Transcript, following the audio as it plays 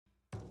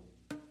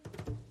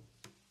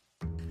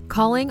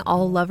Calling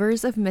all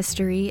lovers of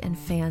mystery and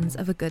fans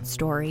of a good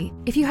story.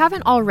 If you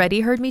haven't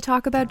already heard me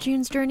talk about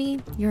June's Journey,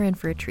 you're in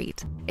for a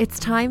treat. It's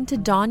time to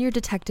don your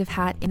detective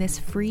hat in this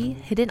free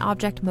hidden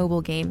object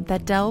mobile game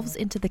that delves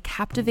into the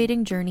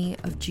captivating journey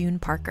of June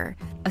Parker,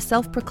 a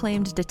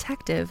self-proclaimed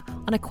detective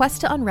on a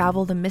quest to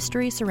unravel the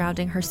mystery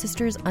surrounding her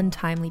sister's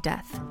untimely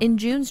death. In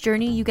June's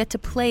Journey, you get to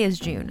play as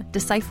June,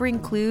 deciphering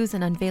clues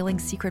and unveiling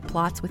secret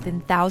plots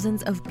within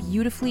thousands of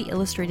beautifully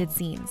illustrated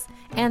scenes.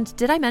 And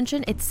did I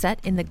mention it's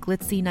set in the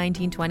glitzy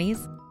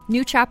 1920s?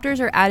 New chapters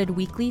are added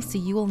weekly, so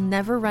you will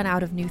never run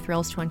out of new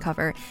thrills to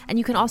uncover, and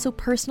you can also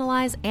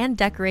personalize and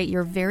decorate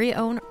your very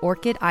own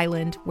Orchid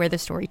Island where the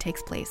story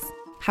takes place.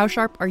 How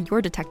sharp are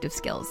your detective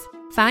skills?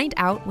 Find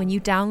out when you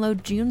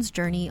download June's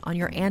Journey on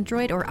your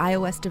Android or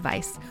iOS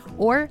device,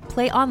 or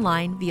play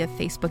online via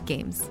Facebook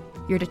Games.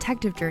 Your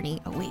detective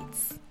journey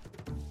awaits.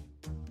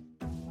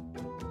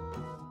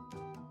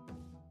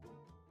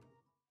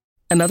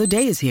 Another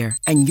day is here,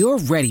 and you're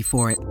ready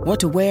for it.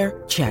 What to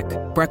wear? Check.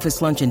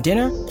 Breakfast, lunch, and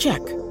dinner?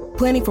 Check.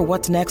 Planning for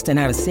what's next and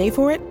how to save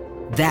for it?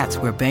 That's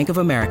where Bank of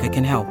America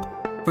can help.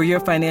 For your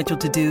financial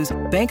to-dos,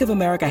 Bank of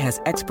America has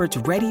experts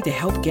ready to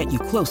help get you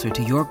closer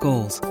to your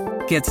goals.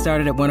 Get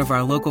started at one of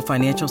our local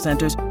financial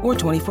centers or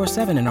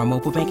 24/7 in our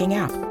mobile banking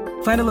app.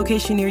 Find a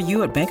location near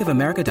you at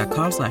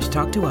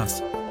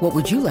bankofamerica.com/talktous. What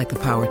would you like the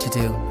power to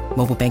do?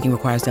 Mobile banking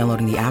requires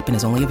downloading the app and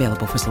is only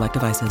available for select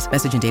devices.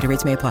 Message and data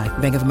rates may apply.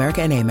 Bank of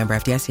America N.A., member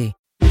FDIC.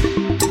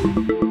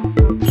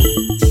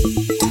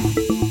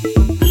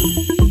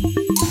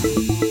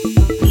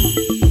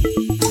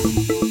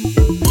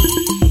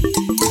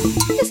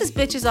 This is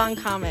Bitches on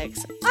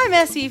Comics. I'm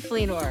S.E.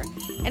 Fleenor,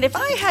 and if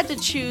I had to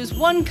choose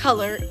one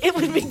color, it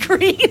would be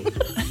green.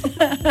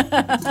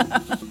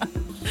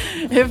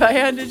 If I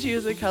had to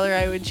choose a color,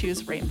 I would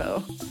choose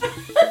rainbow.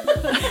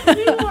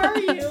 Who are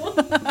you?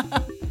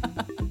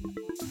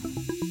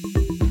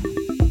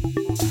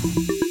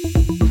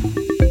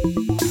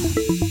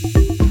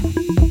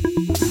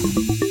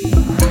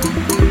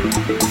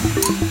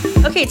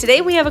 Okay, today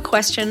we have a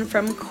question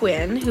from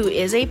Quinn, who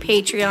is a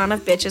Patreon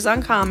of Bitches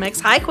on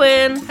Comics. Hi,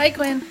 Quinn. Hi,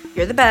 Quinn.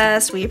 You're the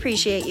best. We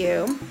appreciate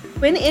you.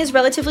 Quinn is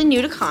relatively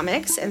new to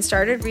comics and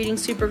started reading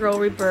Supergirl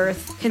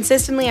Rebirth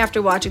consistently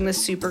after watching the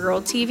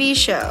Supergirl TV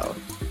show.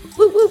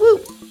 Woo, woo, woo.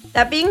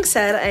 That being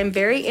said, I am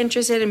very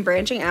interested in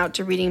branching out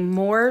to reading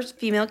more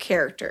female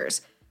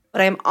characters,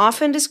 but I am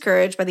often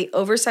discouraged by the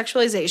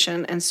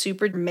over-sexualization and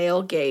super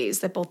male gaze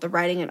that both the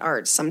writing and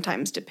art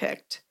sometimes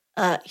depict.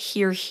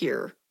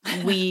 Here.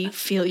 We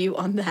feel you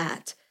on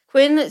that.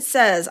 Quinn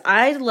says,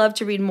 I'd love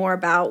to read more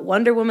about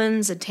Wonder Woman,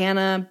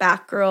 Zatanna,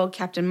 Batgirl,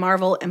 Captain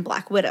Marvel, and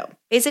Black Widow.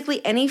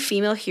 Basically any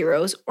female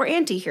heroes or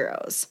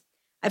anti-heroes.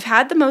 I've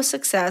had the most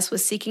success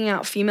with seeking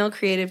out female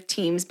creative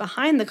teams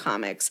behind the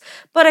comics,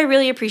 but I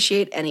really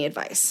appreciate any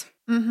advice.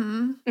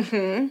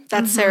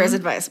 That's Sarah's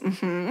advice.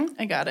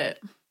 I got it.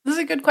 This is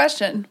a good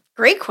question.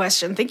 Great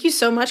question. Thank you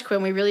so much,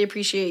 Quinn. We really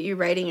appreciate you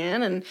writing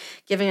in and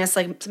giving us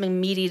like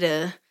something meaty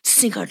to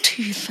sink our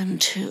teeth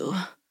into.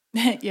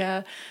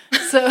 Yeah.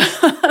 So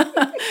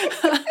it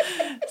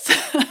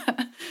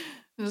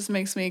just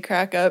makes me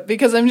crack up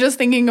because I'm just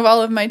thinking of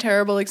all of my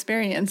terrible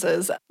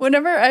experiences.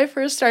 Whenever I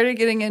first started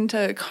getting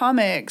into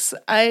comics,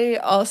 I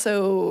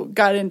also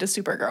got into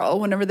Supergirl.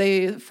 Whenever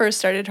they first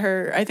started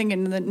her, I think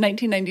in the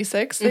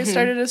 1996, they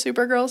started a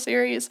Supergirl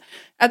series.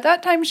 At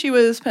that time, she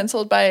was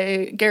penciled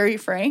by Gary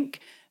Frank.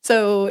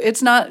 So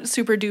it's not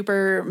super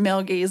duper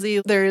male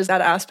gazy. There is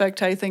that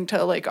aspect, I think,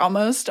 to like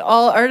almost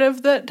all art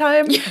of that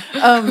time.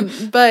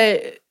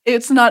 But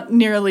it's not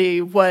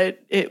nearly what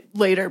it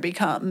later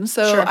becomes.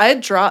 So Sure. I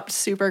dropped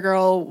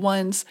Supergirl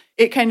once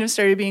it kind of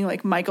started being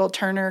like Michael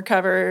Turner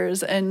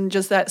covers and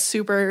just that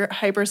super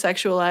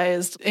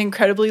hypersexualized,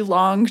 incredibly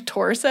long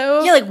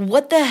torso. Yeah, like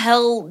what the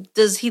hell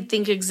does he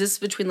think exists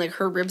between like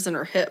her ribs and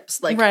her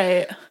hips? Like,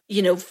 right.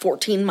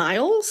 14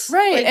 miles?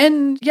 Right. Like,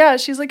 and yeah,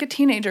 she's like a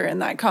teenager in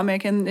that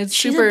comic and it's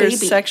She's a super baby.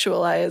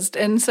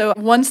 sexualized. And so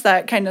once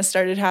that kind of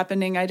started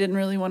happening, I didn't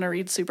really want to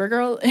read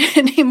Supergirl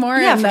anymore.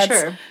 Yeah, and for that's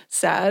sure.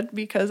 sad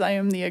because I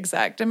am the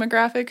exact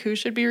demographic who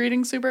should be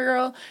reading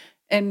Supergirl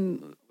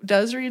and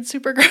does read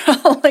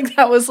Supergirl. Like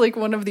that was like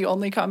one of the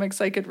only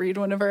comics I could read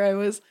whenever I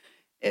was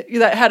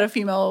that had a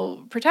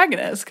female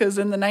protagonist, because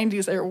in the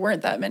 90s there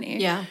weren't that many.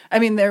 Yeah. I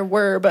mean, there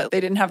were, but they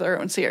didn't have their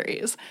own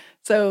series.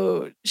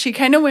 So she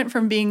kind of went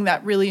from being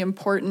that really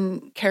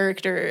important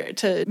character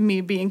to me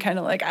being kind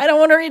of like, I don't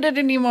want to read it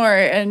anymore.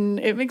 And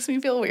it makes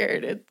me feel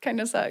weird. It kind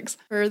of sucks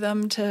for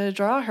them to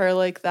draw her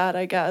like that,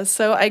 I guess.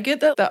 So I get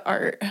that the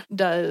art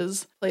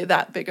does play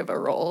that big of a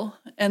role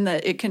and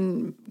that it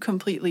can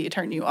completely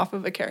turn you off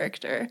of a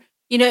character.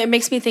 It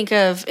makes me think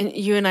of, and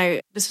you and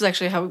I, this was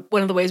actually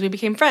one of the ways we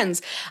became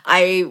friends.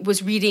 I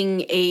was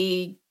reading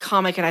a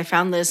comic and I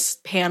found this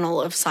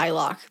panel of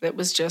Psylocke that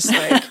was just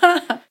like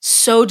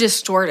so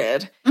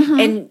distorted.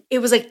 And it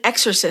was like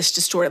Exorcist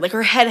distorted. Like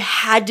her head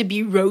had to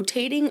be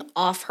rotating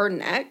off her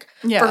neck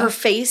for her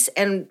face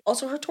and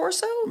also her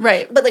torso.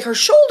 Right. But like her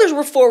shoulders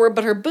were forward,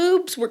 but her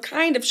boobs were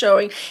kind of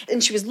showing.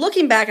 And she was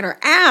looking back and her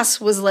ass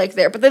was like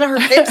there. But then her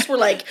hips were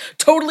like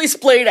totally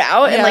splayed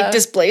out and like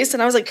displaced.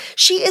 And I was like,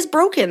 she is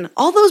broken.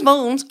 All those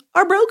bones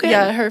are broken.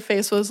 Yeah, her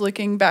face was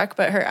looking back,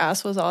 but her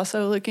ass was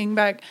also looking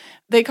back.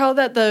 They call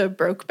that the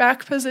broke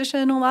back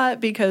position a lot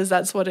because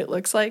that's what it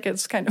looks like.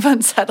 It's kind of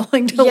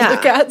unsettling to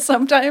look at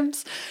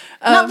sometimes.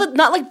 Not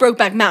like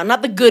Brokeback Mountain,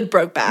 not the good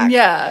Brokeback.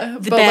 Yeah.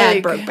 The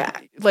bad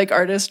Brokeback. Like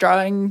artists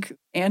drawing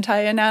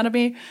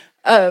anti-anatomy.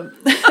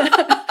 Anti-anatomy.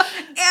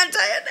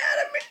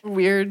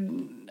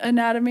 Weird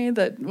anatomy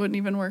that wouldn't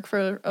even work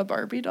for a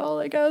Barbie doll,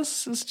 I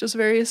guess. It's just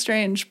very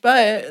strange.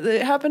 But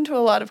it happened to a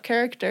lot of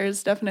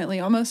characters, definitely.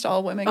 Almost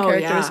all women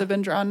characters have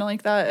been drawn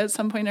like that at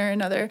some point or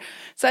another.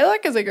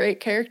 Psylocke is a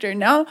great character.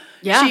 Now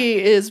she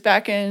is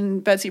back in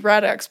Betsy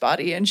Braddock's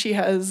body, and she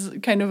has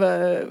kind of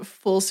a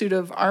full suit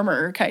of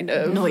armor kind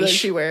of that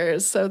she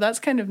wears. So that's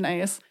kind of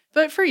nice.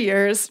 But for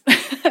years...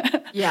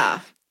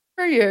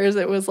 For years,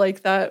 it was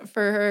like that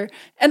for her.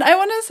 And I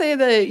want to say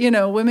that, you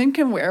know, women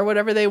can wear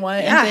whatever they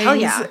want and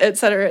things, et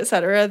cetera, et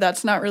cetera.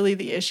 That's not really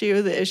the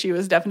issue. The issue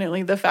is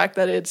definitely the fact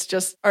that it's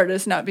just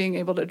artists not being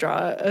able to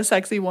draw a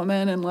sexy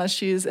woman unless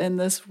she's in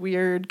this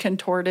weird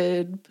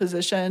contorted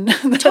position.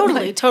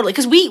 Totally.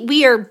 Because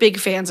we are big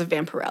fans of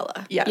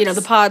Vampirella. Yes. You know,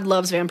 the pod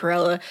loves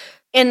Vampirella.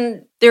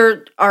 And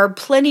there are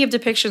plenty of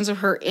depictions of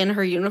her in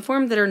her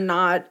uniform that are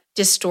not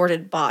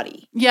distorted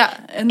body. Yeah.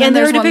 And then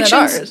there are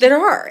depictions that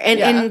are.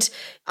 And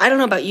I don't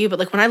know about you, but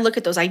like when I look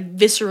at those, I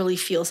viscerally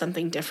feel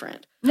something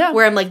different. Yeah.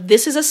 Where I'm like,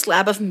 this is a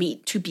slab of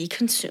meat to be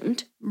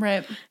consumed.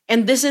 Right.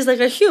 And this is like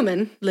a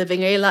human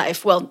living a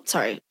life. Well,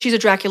 sorry, she's a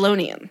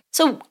Draculonian.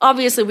 So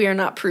obviously we are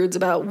not prudes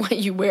about what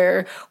you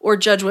wear or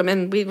judge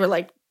women. We were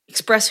like,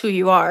 express who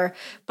you are.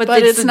 But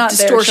it's not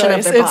distortion their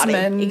choice. of their it's body.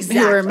 Men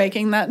who are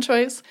making that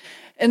choice.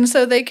 And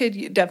so they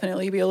could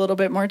definitely be a little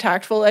bit more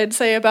tactful, I'd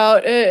say,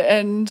 about it.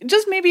 And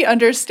just maybe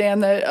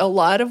understand that a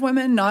lot of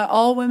women, not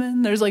all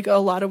women, there's like a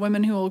lot of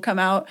women who will come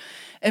out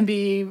and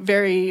be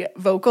very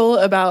vocal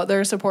about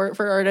their support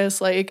for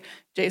artists like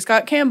J.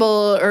 Scott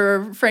Campbell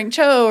or Frank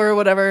Cho or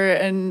whatever.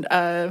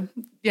 And,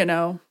 you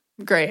know,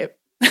 great.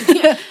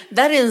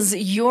 That is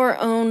your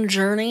own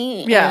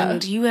journey. Yeah.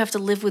 And you have to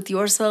live with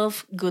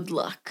yourself. Good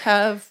luck.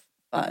 Have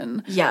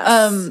fun.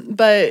 Yes.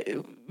 But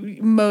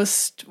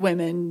most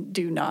women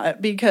do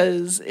not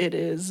because it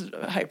is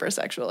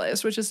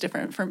hypersexualized, which is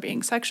different from being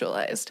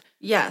sexualized.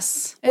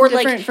 Yes. And or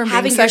like your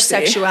having your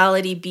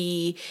sexuality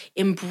be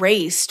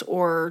embraced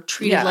or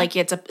treated like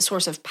it's a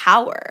source of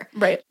power.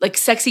 Right. Like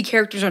sexy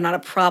characters are not a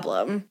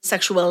problem.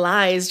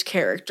 Sexualized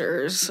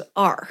characters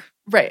are.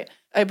 Right.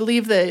 I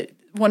believe that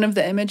one of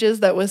the images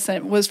that was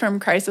sent was from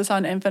Crisis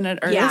on Infinite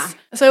Earths. Yeah.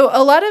 So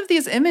a lot of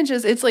these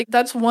images, it's like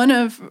that's one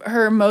of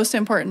her most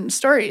important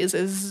stories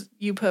is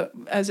you put,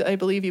 as I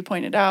believe you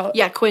pointed out.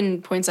 Yeah,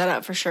 Quinn points that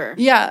out for sure.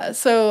 Yeah.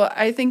 So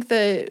I think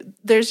that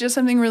there's just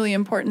something really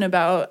important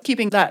about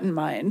keeping that in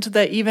mind,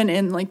 that even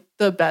in like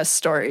the best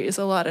stories,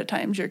 a lot of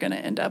times you're going to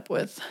end up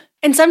with.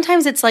 And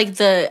sometimes it's like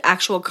the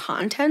actual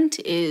content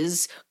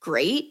is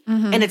great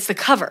and it's the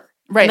cover.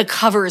 Right. And the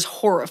cover is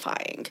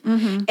horrifying.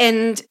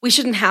 And we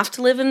shouldn't have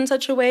to live in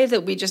such a way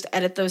that we just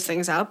edit those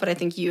things out. But I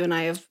think you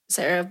and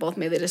Sarah, have both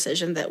made the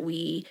decision that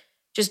we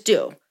just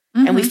do.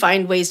 And we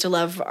find ways to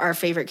love our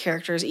favorite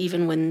characters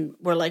even when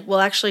we're like, well,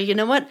 actually, you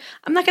know what?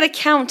 I'm not going to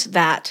count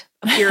that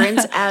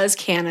appearance as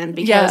canon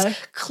because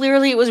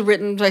clearly it was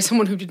written by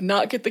someone who did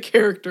not get the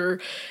character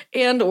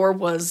and or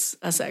was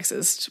a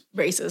sexist,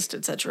 racist,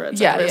 et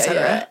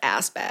cetera,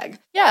 ass bag.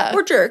 Yeah.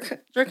 Or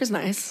jerk. Jerk is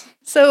nice.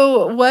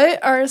 So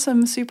what are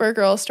some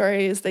Supergirl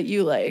stories that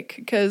you like?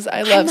 Because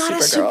I love Supergirl. I'm not a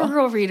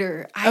Supergirl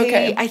reader.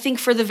 I think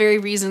for the very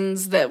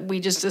reasons that we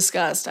just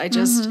discussed, I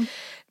just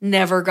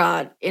never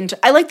got into.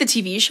 I like the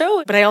TV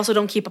show, but I also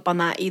don't keep up on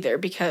that either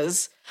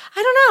because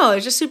I don't know.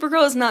 It's just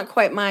Supergirl is not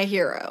quite my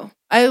hero.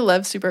 I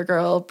love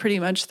Supergirl pretty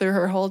much through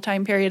her whole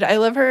time period. I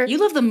love her. You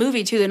love the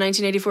movie too, the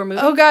 1984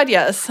 movie. Oh God,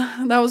 yes,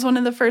 that was one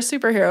of the first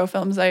superhero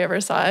films I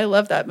ever saw. I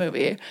love that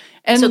movie.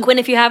 And so Quinn,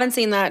 if you haven't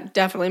seen that,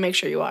 definitely make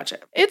sure you watch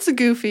it. It's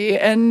goofy,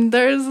 and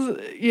there's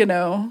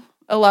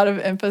a lot of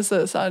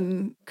emphasis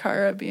on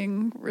Kara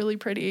being really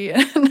pretty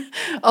and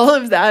all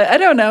of that. I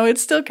don't know.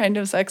 It's still kind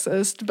of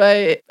sexist,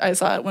 but I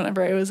saw it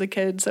whenever I was a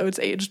kid, so it's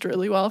aged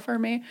really well for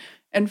me.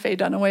 And Faye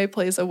Dunaway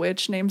plays a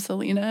witch named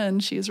Selena,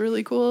 and she's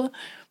really cool.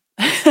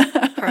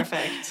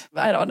 Perfect.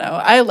 I don't know.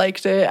 I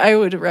liked it. I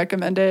would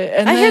recommend it.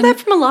 And I hear that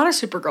from a lot of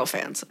Supergirl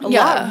fans. A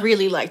lot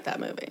really like that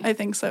movie. I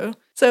think so.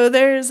 So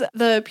there's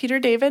the Peter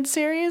David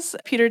series.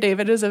 Peter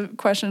David is a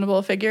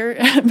questionable figure,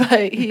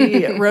 but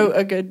he wrote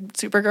a good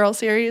Supergirl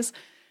series.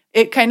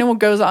 It kind of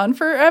goes on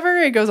forever.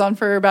 It goes on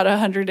for about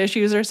 100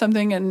 issues or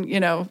something. And,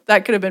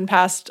 that could have been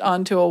passed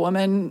on to a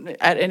woman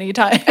at any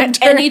time.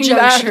 At any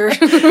juncture.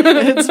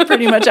 It's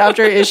pretty much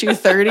after issue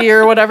 30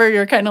 or whatever.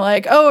 You're kind of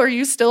like, oh, are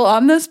you still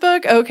on this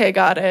book? Okay,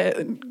 got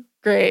it.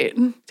 Great.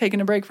 Taking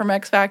a break from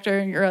X Factor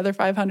and your other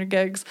 500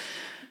 gigs.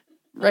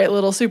 right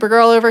little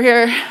Supergirl over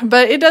here.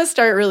 But it does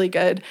start really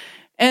good.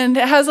 And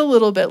it has a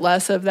little bit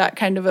less of that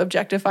kind of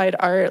objectified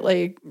art.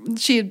 Like,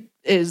 she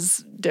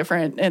is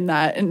different in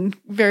that and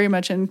very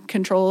much in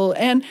control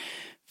and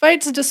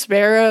fights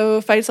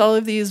Despero, fights all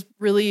of these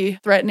really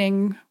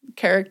threatening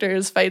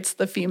characters, fights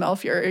the female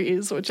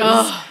Furies, which is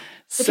the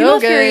so female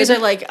good. Furies are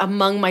like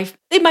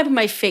they might be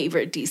my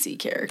favorite DC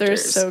characters. They're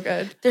so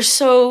good. They're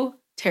so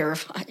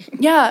terrifying.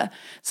 Yeah.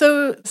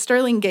 So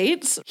Sterling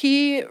Gates,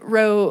 he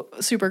wrote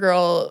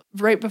Supergirl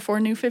right before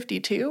New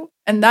 52.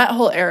 And that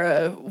whole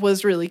era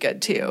was really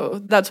good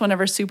too. That's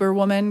whenever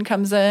Superwoman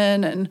comes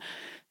in, and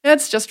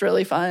it's just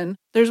really fun.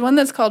 There's one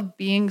that's called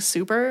Being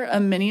Super, a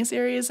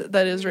miniseries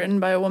that is written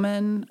by a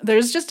woman.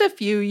 There's just a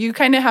few. You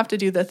kind of have to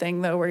do the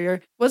thing though,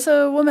 where what's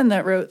a woman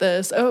that wrote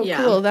this? Oh,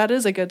 Yeah. cool. That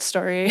is a good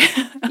story.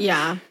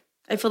 Yeah.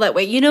 I feel that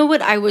way. You know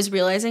what I was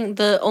realizing?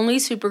 The only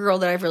Supergirl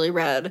that I've really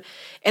read,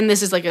 and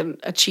this is like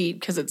a cheat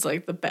because it's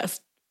like the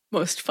best,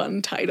 most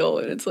fun title,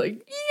 and it's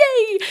like,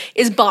 yay,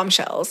 is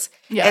Bombshells.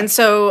 Yeah. And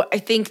so I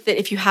think that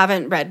if you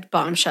haven't read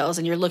Bombshells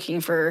and you're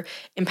looking for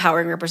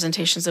empowering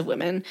representations of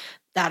women,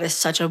 that is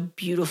such a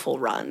beautiful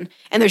run.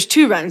 And there's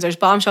two runs. There's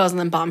Bombshells and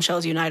then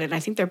Bombshells United. And I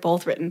think they're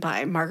both written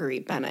by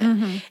Marguerite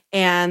Bennett.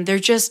 And they're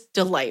just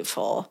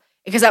delightful.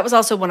 Because that was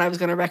also one I was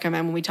going to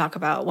recommend when we talk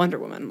about Wonder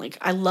Woman. Like,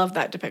 I love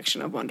that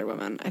depiction of Wonder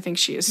Woman. I think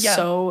she is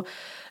so,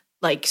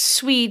 like,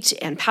 sweet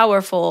and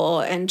powerful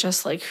and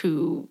just, like,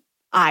 who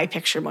I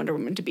picture Wonder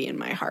Woman to be in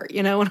my heart.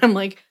 You know, when I'm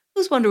like,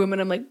 who's Wonder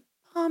Woman? I'm like,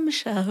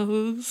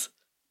 Bombshells.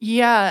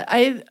 Yeah,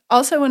 I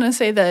also want to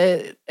say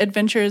the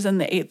Adventures in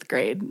the 8th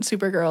Grade,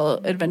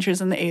 Supergirl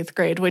Adventures in the 8th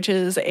Grade, which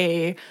is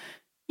a,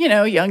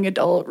 young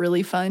adult,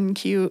 really fun,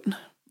 cute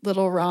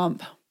little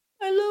romp.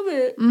 I love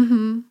it.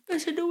 Mm-hmm.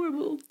 That's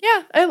adorable.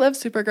 Yeah, I love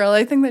Supergirl.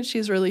 I think that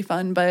she's really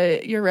fun,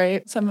 but you're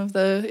right. Some of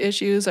the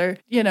issues are,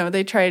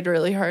 they tried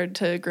really hard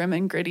to grim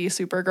and gritty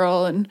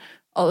Supergirl and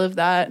all of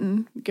that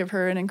and give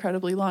her an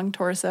incredibly long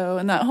torso.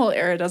 And that whole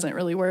era doesn't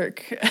really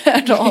work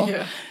at all.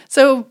 Yeah.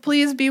 So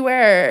please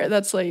beware.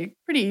 That's like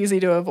pretty easy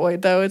to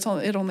avoid, though.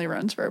 It only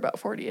runs for about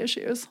 40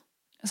 issues.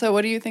 So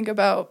what do you think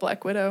about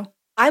Black Widow?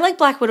 I like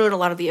Black Widow in a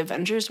lot of the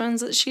Avengers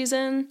runs that she's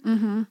in.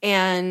 Mm-hmm.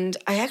 And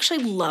I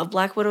actually love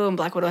Black Widow, and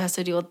Black Widow has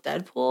to deal with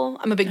Deadpool.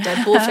 I'm a big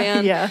Deadpool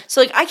fan. Yeah.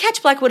 So, like, I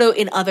catch Black Widow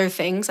in other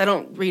things. I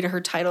don't read her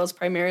titles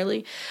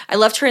primarily. I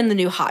loved her in the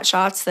new Hot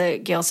Shots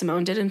that Gail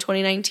Simone did in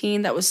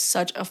 2019. That was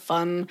such a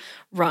fun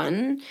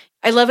run.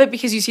 I love it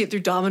because you see it through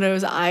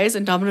Domino's eyes,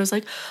 and Domino's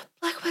like,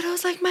 Black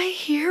Widow's like my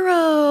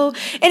hero.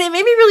 And it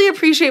made me really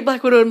appreciate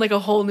Black Widow in like a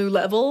whole new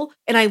level.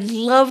 And I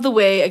love the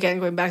way, again,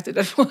 going back to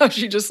Deadpool, how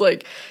she just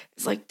like,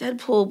 is like,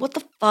 Deadpool, what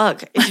the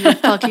fuck is your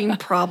fucking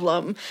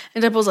problem?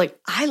 And Deadpool's like,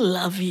 I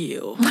love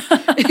you.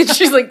 And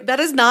she's like, that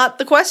is not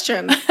the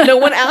question. No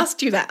one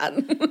asked you that.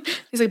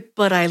 He's like,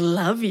 but I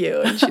love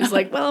you. And she's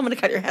like, well, I'm going to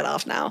cut your head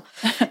off now.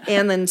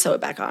 And then sew it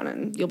back on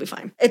and you'll be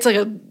fine. It's like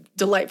a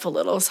delightful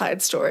little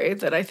side story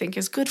that I think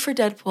is good for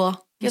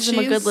Deadpool. Gives him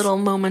a good little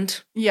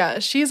moment. Yeah,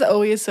 she's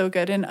always so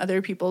good in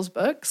other people's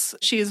books.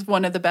 She's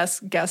one of the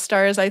best guest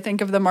stars, I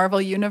think, of the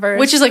Marvel Universe.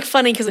 Which is like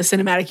funny because the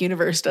cinematic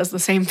universe does the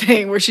same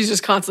thing where she's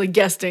just constantly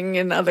guesting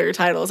in other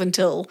titles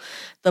until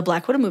the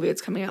Black Widow movie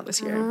that's coming out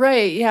this year.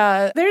 Right,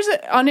 yeah. There's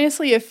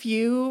honestly a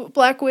few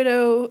Black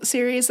Widow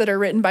series that are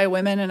written by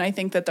women, and I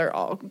think that they're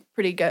all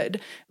pretty good.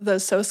 The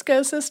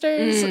Soska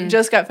sisters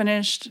just got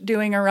finished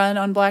doing a run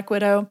on Black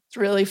Widow. It's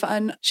really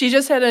fun. She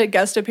just had a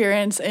guest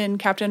appearance in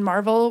Captain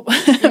Marvel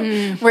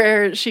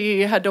where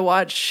she had to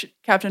watch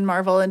Captain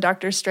Marvel and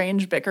Doctor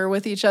Strange bicker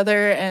with each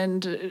other,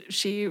 and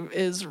she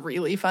is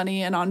really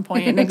funny and on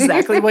point and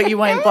exactly what you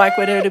want Black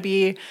Widow to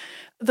be.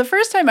 The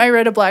first time I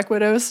read a Black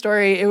Widow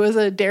story, it was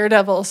a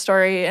Daredevil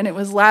story, and it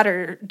was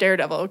latter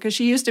Daredevil, because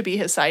she used to be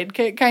his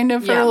sidekick kind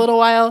of for a little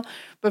while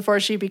before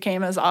she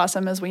became as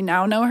awesome as we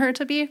now know her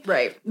to be.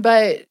 Right.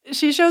 But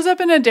she shows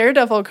up in a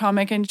Daredevil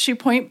comic, and she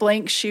point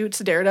blank shoots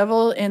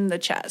Daredevil in the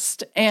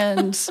chest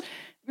and,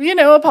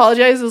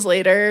 apologizes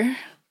later.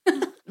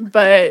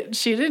 But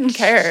she didn't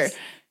care.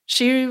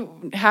 She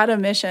had a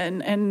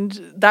mission, and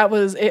that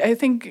was, I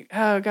think,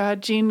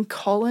 Gene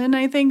Colan,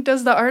 I think,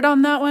 does the art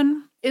on that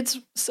one. It's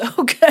so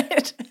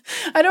good.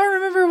 I don't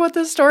remember what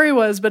the story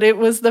was, but it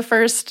was the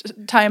first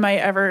time I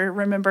ever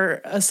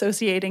remember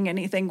associating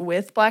anything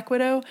with Black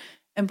Widow,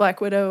 and Black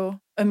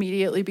Widow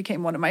immediately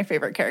became one of my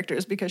favorite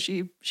characters because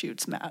she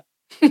shoots Matt.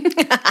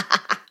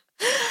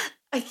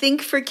 I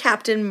think for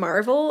Captain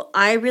Marvel,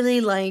 I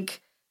really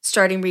like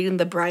starting reading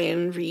the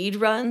Brian Reed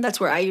run. That's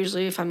where I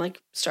usually, if I'm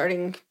like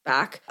starting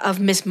back, of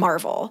Miss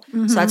Marvel.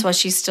 So that's why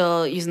she's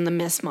still using the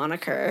Miss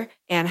moniker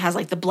and has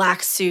like the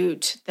black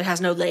suit that has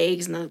no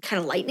legs and the kind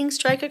of lightning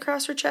strike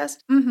across her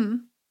chest.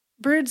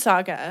 Brood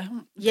Saga.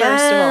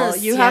 Yes, first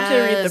of all, you have to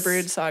read the yes.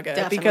 Brood Saga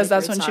Definitely because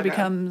that's Brood when she Saga.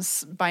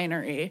 becomes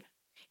binary.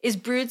 Is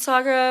Brood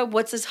Saga,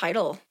 what's his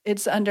title?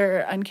 It's under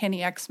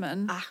Uncanny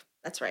X-Men. Ah,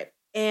 that's right.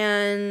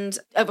 And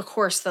of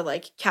course, the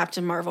like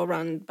Captain Marvel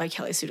run by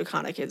Kelly Sue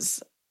DeConnick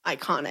is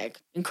iconic,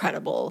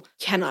 incredible,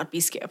 cannot be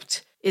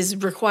skipped. is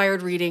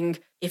required reading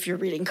if you're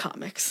reading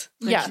comics.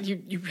 Like, Yeah.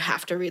 You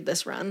have to read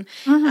this run.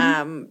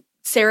 Mm-hmm.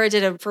 Sarah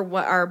did for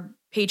what our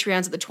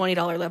Patreons at the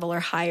 $20 level or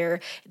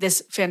higher,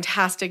 this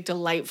fantastic,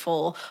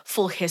 delightful,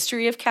 full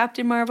history of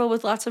Captain Marvel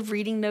with lots of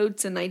reading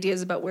notes and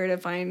ideas about where to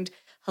find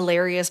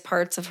hilarious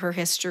parts of her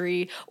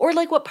history, or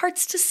like what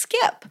parts to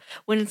skip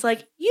when it's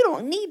like, you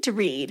don't need to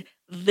read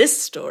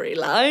this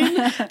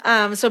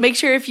storyline. So make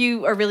sure if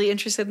you are really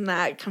interested in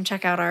that, come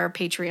check out our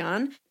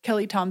Patreon.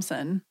 Kelly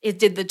Thompson. It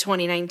did the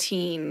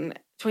 2019.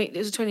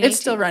 Is it 2019? It's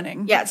still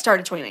running. Yeah, it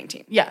started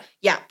 2019. Yeah.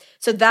 Yeah.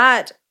 So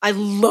that, I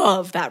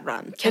love that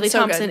run. Kelly so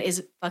Thompson good.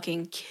 is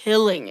fucking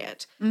killing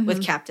it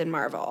with Captain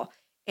Marvel.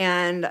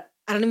 And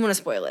I don't even want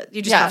to spoil it.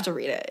 You just have to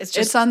read it.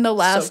 It's on the so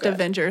last good.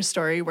 Avengers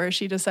story where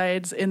she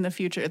decides in the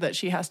future that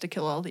she has to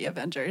kill all the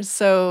Avengers.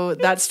 So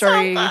that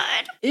story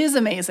is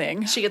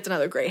amazing. She gets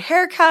another great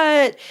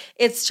haircut.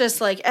 It's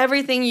just like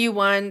everything you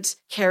want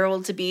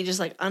Carol to be, just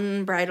like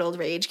unbridled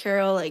rage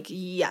Carol. Like,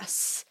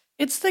 yes.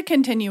 It's the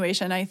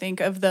continuation, I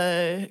think, of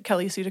the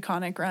Kelly Sue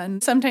DeConnick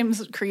run.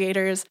 Sometimes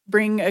creators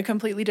bring a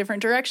completely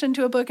different direction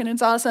to a book and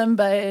it's awesome.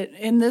 But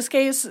in this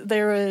case,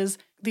 there was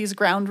these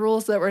ground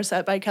rules that were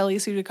set by Kelly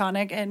Sue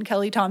DeConnick, and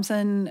Kelly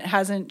Thompson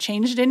hasn't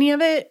changed any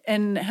of it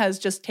and has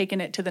just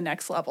taken it to the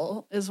next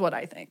level, is what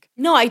I think.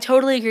 No, I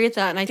totally agree with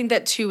that. And I think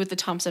that too with the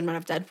Thompson run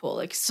of Deadpool.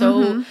 Like,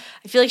 so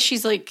I feel like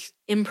she's like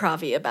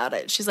improv-y about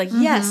it. She's like,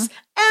 yes,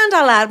 and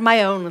I'll add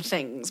my own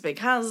things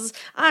because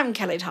I'm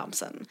Kelly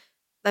Thompson.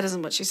 That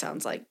isn't what she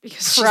sounds like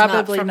because she's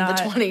Probably not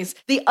from the 20s.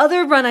 The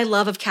other run I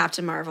love of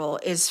Captain Marvel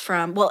is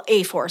from, well,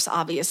 A-Force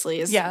obviously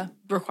is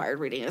required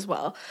reading as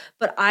well.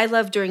 But I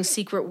love during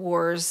Secret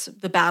Wars,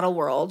 the Battle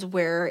World,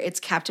 where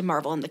it's Captain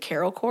Marvel and the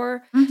Carol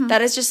Corps.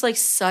 That is just like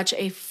such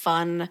a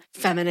fun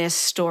feminist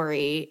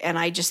story. And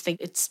I just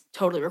think it's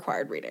totally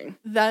required reading.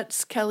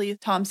 That's Kelly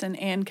Thompson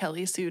and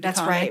Kelly Sue DeConnick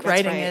That's right.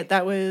 writing it.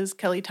 That was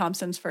Kelly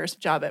Thompson's first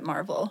job at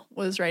Marvel,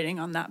 was writing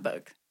on that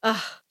book.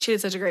 She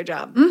did such a great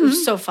job. It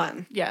was so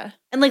fun. Yeah.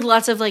 And like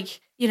lots of like,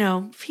 you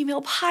know,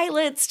 female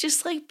pilots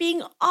just like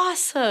being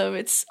awesome.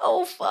 It's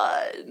so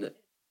fun.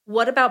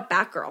 What about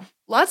Batgirl?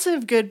 Lots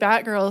of good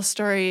Batgirl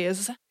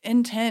stories.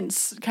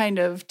 Intense, kind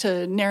of,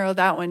 to narrow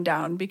that one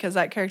down because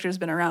that character's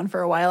been around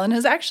for a while and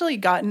has actually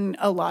gotten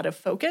a lot of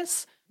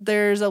focus.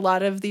 There's a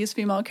lot of these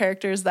female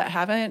characters that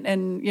haven't,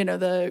 and, you know,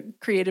 the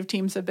creative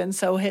teams have been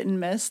so hit and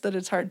miss that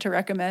it's hard to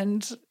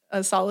recommend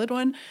a solid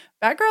one.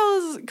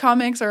 Batgirl's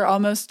comics are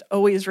almost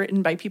always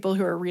written by people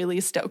who are really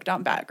stoked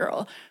on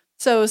Batgirl.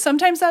 So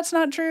sometimes that's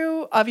not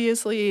true.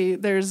 Obviously,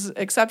 there's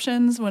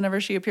exceptions whenever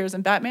she appears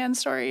in Batman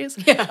stories.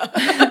 Yeah.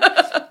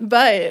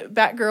 But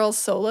Batgirl's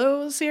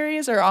solo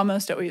series are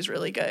almost always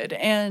really good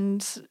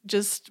and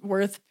just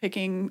worth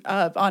picking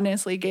up.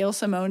 Honestly, Gail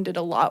Simone did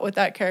a lot with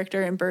that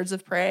character in Birds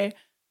of Prey,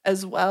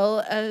 as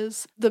well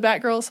as the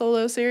Batgirl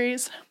solo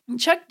series.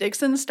 Chuck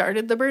Dixon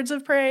started the Birds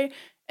of Prey,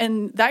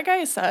 and that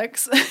guy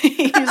sucks.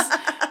 He's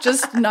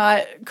just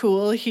not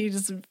cool.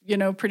 He's, you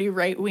know, pretty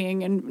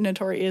right-wing and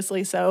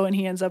notoriously so, and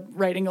he ends up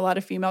writing a lot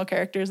of female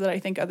characters that I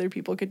think other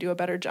people could do a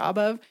better job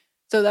of.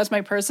 So that's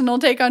my personal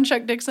take on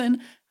Chuck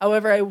Dixon.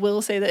 However, I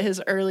will say that his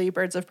early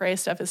Birds of Prey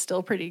stuff is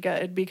still pretty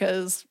good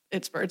because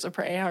it's Birds of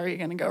Prey. How are you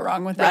going to go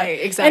wrong with that?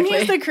 Right, exactly. And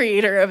he's the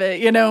creator of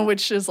it, you know,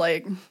 which is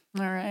like,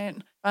 all right,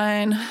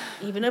 fine.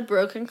 Even a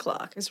broken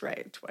clock is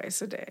right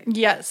twice a day.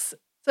 Yes.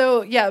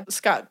 So, yeah,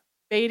 Scott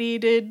Beatty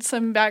did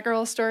some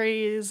Batgirl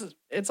stories.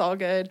 It's all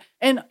good.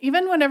 And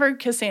even whenever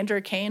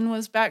Cassandra Cain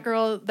was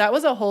Batgirl, that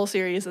was a whole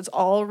series. It's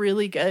all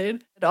really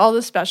good. All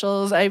the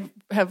specials, I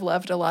have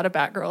loved a lot of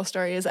Batgirl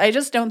stories. I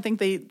just don't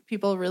think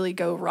people really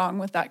go wrong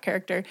with that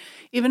character.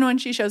 Even when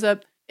she shows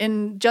up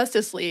in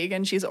Justice League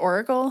and she's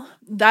Oracle,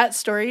 that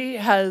story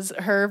has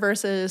her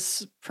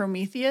versus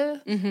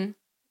Promethea.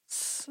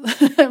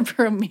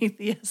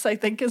 Prometheus, I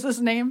think is his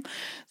name.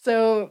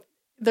 So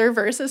they're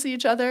versus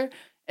each other.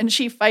 And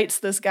she fights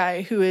this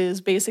guy who is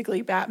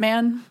basically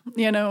Batman,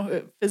 you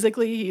know,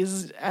 physically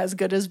he's as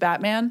good as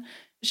Batman.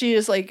 She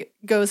just like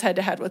goes head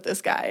to head with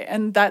this guy.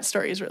 And that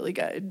story is really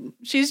good.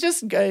 She's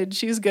just good.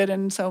 She's good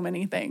in so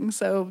many things.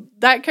 So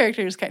that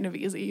character is kind of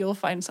easy. You'll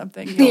find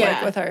something you'll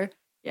like with her.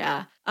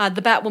 Yeah.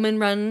 The Batwoman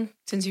run,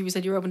 since you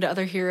said you were open to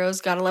other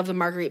heroes, gotta love the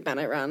Marguerite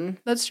Bennett run.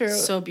 That's true.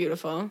 So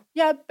beautiful.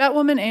 Yeah,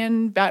 Batwoman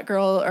and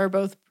Batgirl are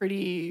both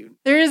pretty...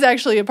 There is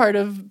actually a part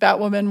of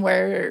Batwoman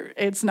where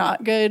it's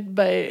not good,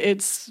 but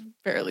it's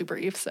fairly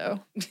brief, so...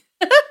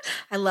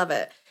 I love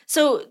it.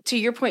 So to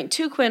your point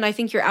too, Quinn, I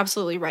think you're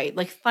absolutely right.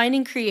 Like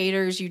finding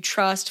creators you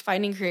trust,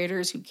 finding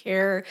creators who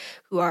care,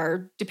 who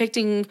are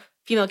depicting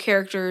female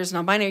characters,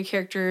 non-binary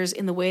characters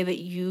in the way that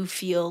you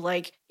feel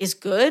like is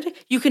good,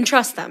 you can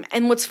trust them.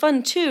 And what's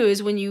fun too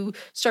is when you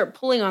start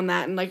pulling on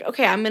that and like,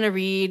 okay, I'm going to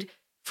read,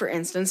 for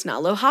instance,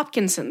 Nalo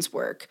Hopkinson's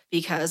work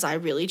because I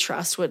really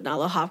trust what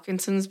Nalo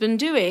Hopkinson's been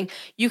doing.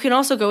 You can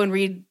also go and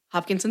read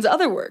Hopkinson's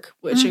other work,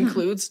 which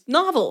includes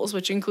novels,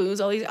 which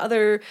includes all these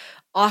other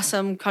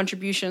awesome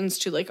contributions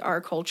to like our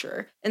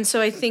culture. And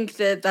so I think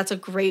that that's a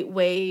great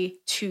way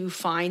to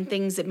find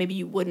things that maybe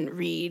you wouldn't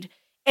read.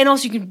 And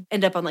also you can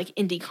end up on like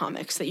indie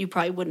comics that you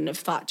probably wouldn't have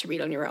thought to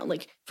read on your own.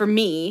 Like for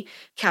me,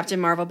 Captain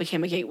Marvel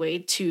became a gateway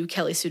to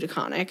Kelly Sue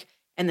DeConnick.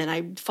 And then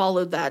I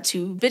followed that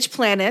to Bitch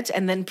Planet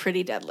and then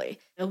Pretty Deadly.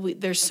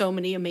 There's so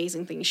many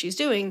amazing things she's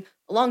doing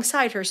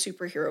alongside her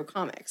superhero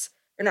comics.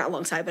 Or not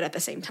alongside, but at the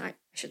same time,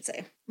 I should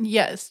say.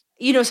 Yes.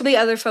 You know, some of the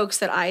other folks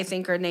that I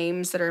think are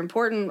names that are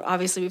important,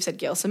 obviously we've said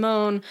Gail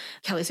Simone,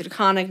 Kelly Sue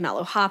DeConnick,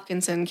 Nalo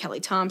Hopkinson, Kelly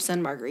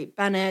Thompson, Marguerite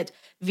Bennett,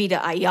 Vita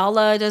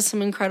Ayala does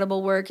some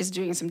incredible work, is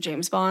doing some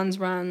James Bond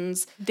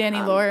runs. Danny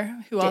Lore,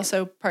 who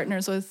also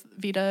partners with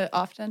Vita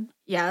often.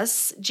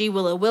 Yes. G.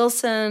 Willow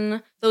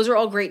Wilson. Those are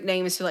all great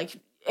names to like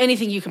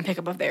anything you can pick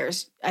up of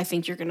theirs. I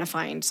think you're going to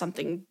find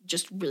something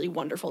just really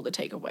wonderful to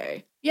take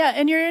away. Yeah,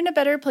 and you're in a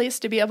better place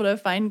to be able to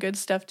find good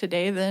stuff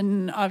today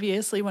than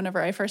obviously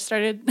whenever I first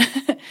started.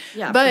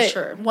 Yeah, but for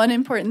sure. One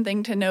important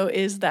thing to note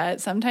is that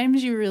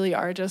sometimes you really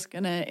are just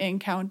going to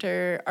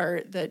encounter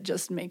art that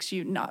just makes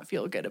you not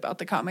feel good about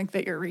the comic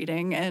that you're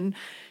reading. And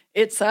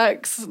it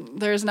sucks.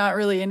 There's not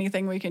really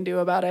anything we can do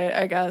about it,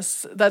 I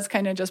guess. That's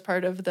kind of just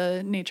part of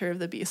the nature of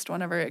the beast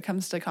whenever it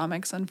comes to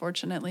comics,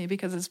 unfortunately,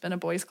 because it's been a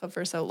boys' club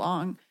for so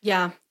long.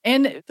 Yeah.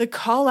 And the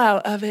call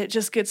out of it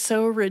just gets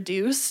so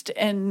reduced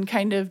and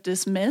kind of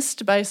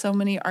dismissed by so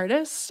many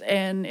artists,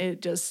 and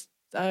it just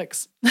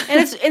sucks.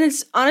 and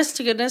it's honest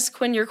to goodness,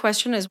 Quinn, your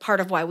question is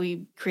part of why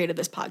we created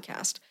this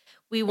podcast.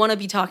 We want to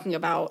be talking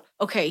about,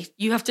 okay,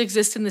 you have to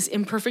exist in this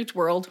imperfect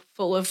world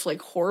full of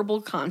like horrible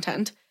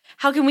content.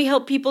 How can we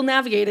help people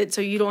navigate it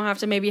so you don't have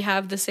to maybe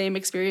have the same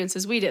experience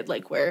as we did,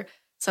 like where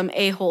some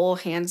a-hole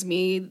hands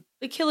me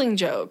the Killing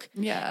Joke.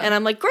 Yeah. And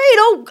I'm like, great,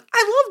 oh,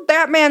 I love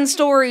Batman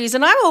stories,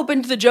 and I'm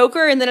open to the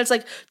Joker. And then it's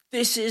like,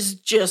 this is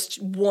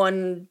just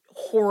one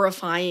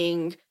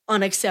horrifying,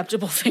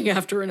 unacceptable thing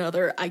after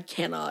another. I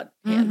cannot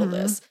handle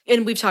this.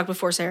 And we've talked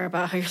before, Sarah,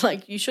 about how you're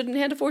like, you shouldn't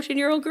hand a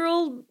 14-year-old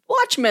girl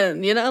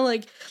Watchmen, you know?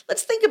 Like,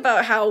 let's think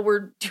about how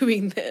we're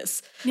doing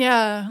this.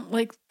 Yeah,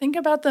 like think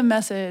about the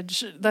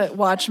message that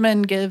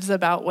Watchmen gives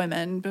about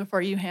women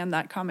before you hand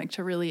that comic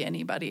to really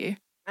anybody.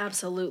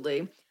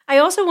 Absolutely. I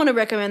also want to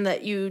recommend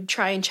that you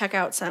try and check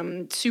out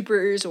some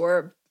supers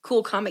or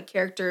cool comic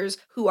characters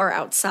who are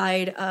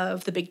outside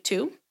of the big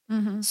two.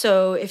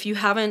 So if you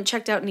haven't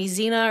checked out any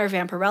Xena or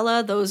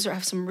Vampirella, those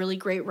have some really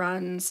great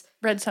runs.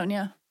 Red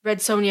Sonja. Red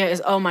Sonja is,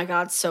 oh my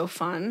God, so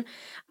fun.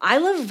 I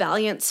love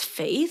Valiant's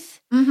Faith.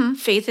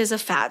 Faith is a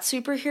fat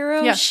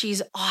superhero. Yeah.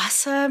 She's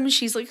awesome.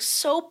 She's like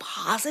so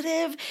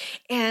positive,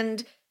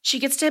 and she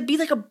gets to be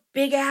like a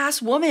big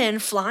ass woman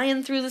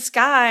flying through the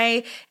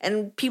sky,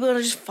 and people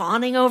are just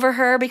fawning over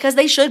her because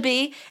they should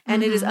be.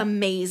 And it is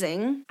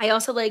amazing. I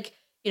also like,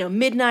 you know,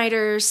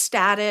 Midnighters,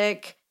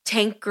 Static,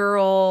 Tank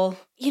Girl.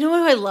 You know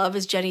what I love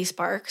is Jenny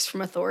Sparks from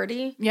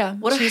Authority. Yeah,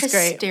 what a she's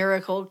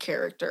hysterical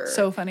character.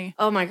 So funny.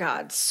 Oh my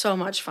God, so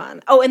much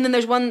fun. Oh, and then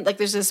there's one, like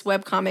there's this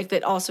webcomic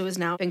that also has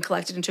now been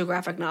collected into a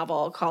graphic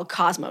novel called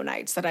Cosmo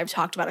Knights that I've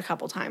talked about a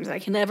couple times. And I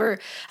can never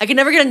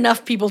get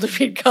enough people to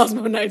read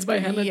Cosmo Knights by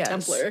Hannah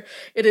Templar.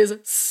 It is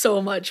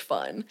so much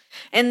fun.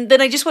 And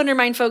then I just want to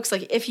remind folks,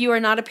 like if you are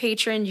not a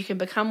patron, you can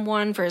become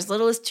one for as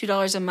little as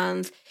 $2 a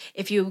month.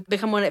 If you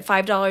become one at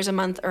 $5 a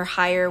month or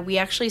higher, we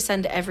actually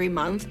send every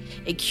month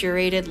a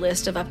curated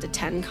list of up to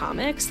 10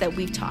 comics that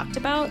we've talked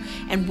about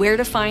and where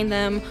to find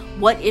them,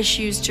 what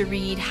issues to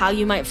read, how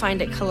you might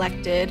find it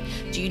collected.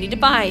 Do you need to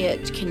buy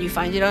it? Can you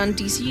find it on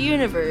DC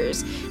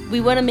Universe?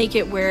 We want to make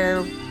it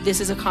where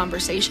this is a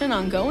conversation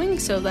ongoing,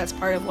 so that's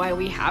part of why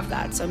we have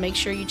that. So make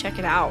sure you check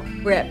it out.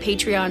 We're at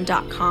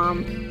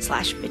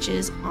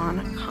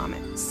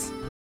patreon.com/bitchesoncomics.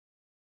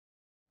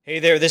 Hey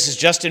there, this is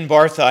Justin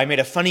Bartha. I made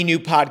a funny new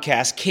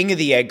podcast, King of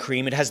the Egg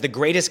Cream. It has the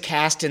greatest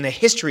cast in the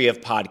history of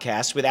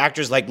podcasts with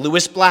actors like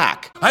Louis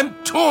Black. I'm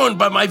torn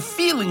by my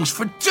feelings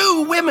for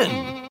two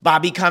women.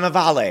 Bobby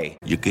Cannavale.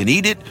 You can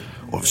eat it,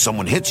 or if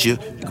someone hits you,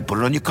 you can put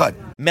it on your cut.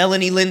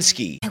 Melanie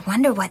Linsky. I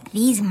wonder what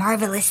these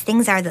marvelous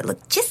things are that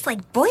look just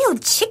like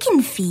boiled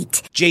chicken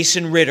feet.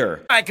 Jason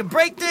Ritter. I can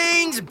break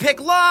things and pick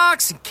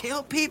locks and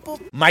kill people.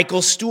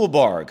 Michael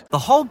Stuhlbarg. The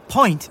whole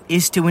point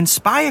is to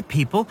inspire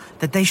people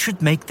that they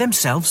should make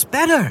themselves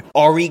better.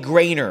 Ari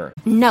Grainer.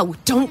 No,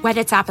 don't whet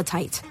its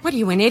appetite. What are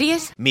you, an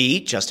idiot? Me,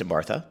 Justin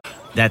Bartha.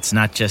 That's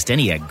not just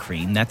any egg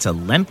cream, that's a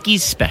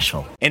Lemke's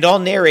special. And all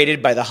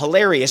narrated by the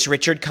hilarious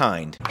Richard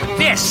Kind.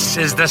 This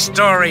is the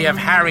story of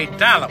Harry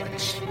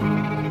Dalowitz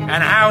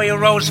and how he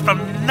rose from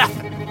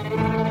nothing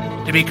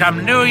to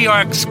become New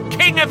York's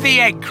King of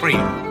the Egg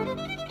Cream.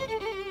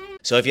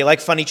 So if you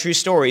like funny true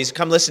stories,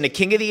 come listen to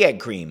King of the Egg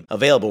Cream,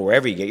 available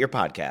wherever you get your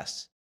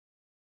podcasts.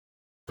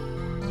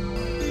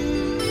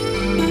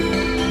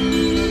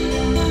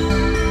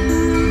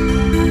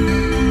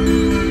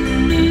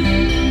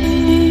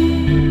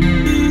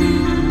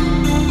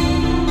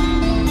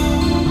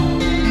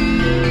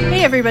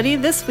 Hey everybody,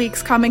 this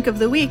week's comic of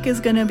the week is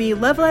going to be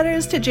Love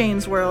Letters to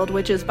Jane's World,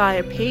 which is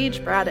by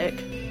Paige Braddock.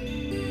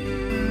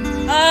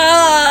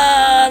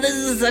 This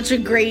is such a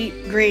great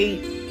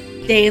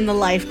day in the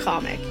life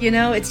comic. You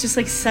know, it's just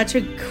like such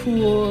a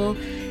cool,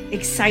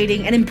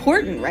 exciting, and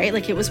important, right?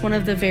 Like it was one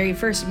of the very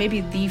first,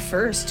 maybe the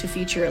first to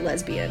feature a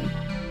lesbian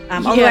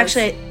Although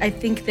actually, I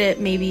think that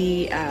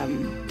maybe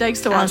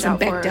Dykes to Watch Out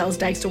For. Bechdell's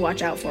Dykes to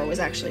Watch Out For was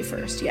actually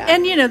first, yeah.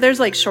 And, there's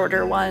like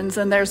shorter ones,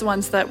 and there's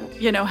ones that,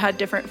 had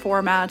different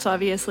formats.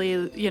 Obviously,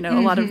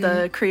 a lot of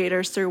the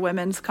creators through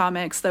women's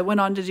comics that went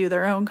on to do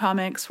their own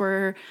comics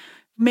were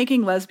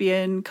making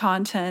lesbian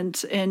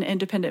content in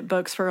independent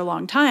books for a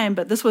long time,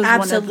 but this was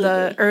one of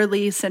the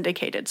early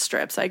syndicated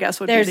strips, I guess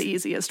would be the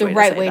easiest way to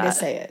say that. The right way to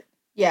say it.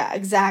 Yeah,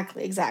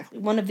 exactly.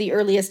 One of the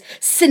earliest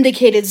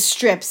syndicated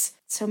strips.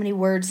 So many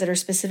words that are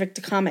specific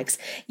to comics.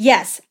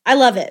 Yes, I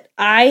love it.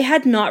 I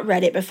had not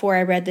read it before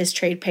I read this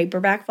trade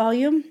paperback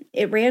volume.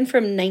 It ran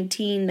from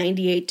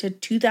 1998 to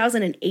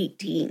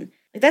 2018.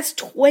 Like, that's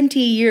 20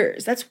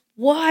 years. That's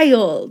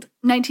wild.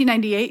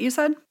 1998, you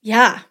said?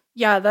 Yeah.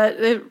 Yeah, that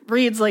it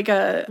reads like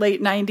a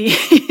late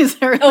 90s,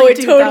 early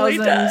 2000s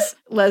totally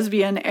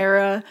lesbian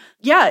era.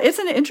 Yeah, it's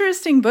an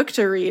interesting book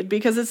to read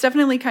because it's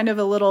definitely kind of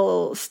a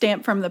little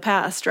stamp from the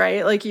past,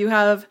 right? Like, you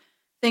have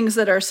things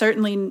that are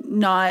certainly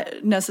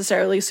not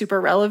necessarily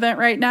super relevant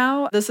right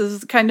now. This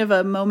is kind of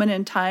a moment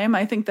in time.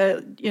 I think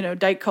that,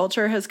 dyke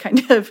culture has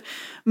kind of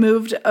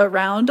moved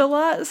around a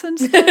lot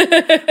since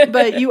then.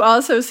 But you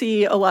also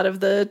see a lot of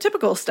the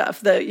typical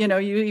stuff that,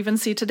 you even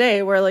see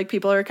today where like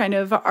people are kind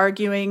of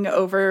arguing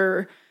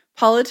over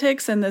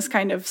politics in this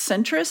kind of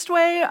centrist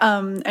way,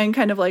 and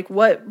kind of like,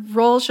 what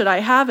role should I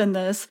have in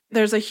this?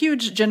 There's a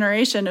huge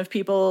generation of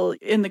people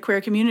in the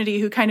queer community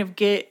who kind of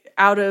get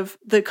out of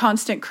the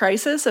constant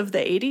crisis of the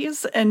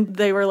 80s, and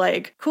they were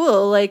like,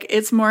 cool, like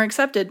it's more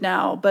accepted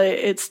now, but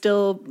it's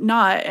still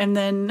not. And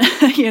then,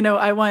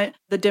 I want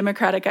the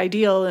democratic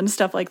ideal and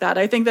stuff like that.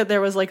 I think that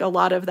there was like a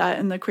lot of that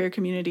in the queer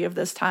community of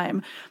this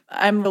time.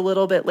 I'm a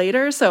little bit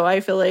later, so I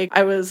feel like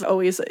I was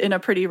always in a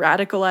pretty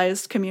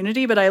radicalized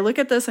community, but I look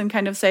at this and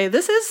kind of say,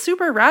 this is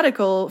super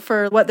radical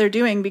for what they're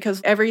doing,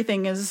 because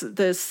everything is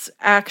this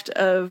act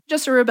of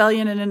just a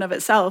rebellion in and of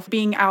itself.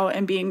 Being out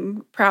and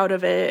being proud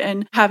of it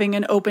and having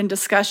an open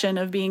discussion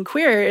of being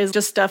queer is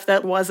just stuff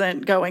that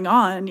wasn't going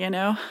on,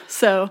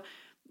 So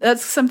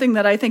that's something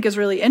that I think is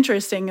really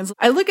interesting. Is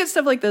I look at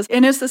stuff like this,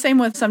 and it's the same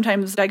with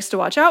sometimes Dykes to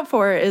Watch Out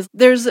For, is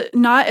there's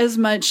not as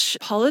much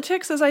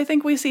politics as I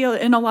think we see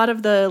in a lot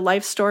of the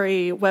life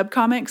story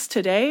webcomics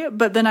today.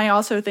 But then I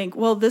also think,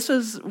 well, this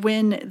was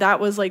when that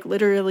was like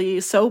literally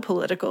so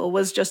political,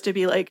 was just to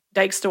be like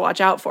Dykes to Watch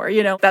Out For.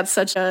 That's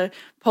such a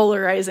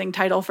polarizing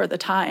title for the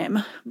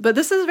time. But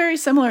this is very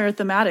similar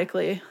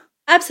thematically.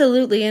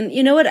 Absolutely. And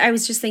you know what I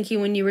was just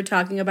thinking when you were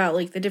talking about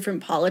like the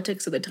different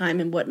politics of the time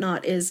and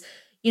whatnot is,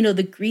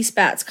 the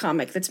Greasebats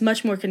comic that's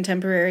much more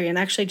contemporary and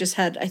actually just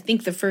had, I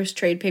think, the first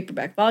trade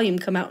paperback volume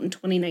come out in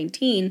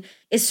 2019,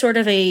 is sort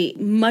of a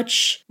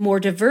much more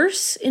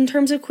diverse in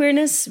terms of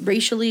queerness,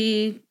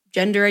 racially,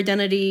 gender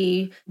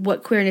identity,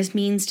 what queerness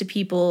means to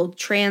people,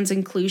 trans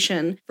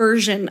inclusion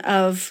version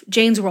of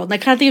Jane's World. And I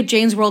kind of think of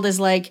Jane's World as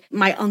like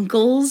my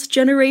uncle's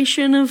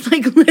generation of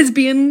like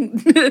lesbian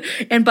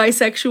and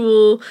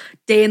bisexual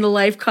day in the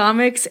life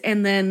comics.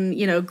 And then,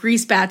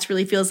 Greasebats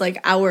really feels like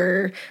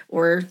our,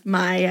 or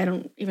my, I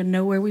don't even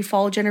know where we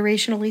fall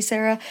generationally,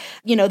 Sarah,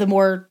 the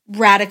more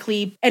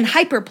radically and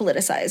hyper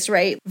politicized,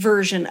 right,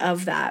 version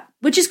of that,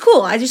 which is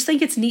cool. I just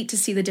think it's neat to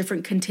see the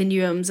different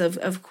continuums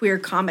of queer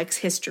comics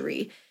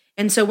history.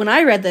 And so when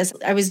I read this,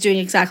 I was doing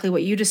exactly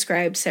what you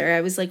described, Sarah.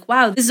 I was like,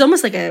 wow, this is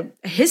almost like a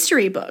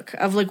history book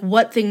of like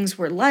what things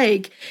were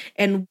like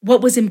and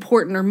what was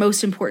important or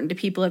most important to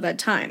people at that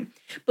time.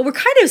 But we're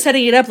kind of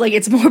setting it up like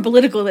it's more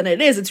political than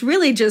it is. It's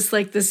really just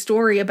like the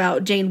story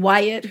about Jane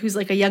Wyatt, who's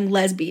like a young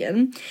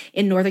lesbian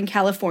in Northern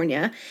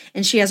California,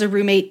 and she has a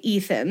roommate,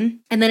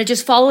 Ethan. And then it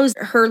just follows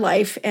her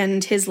life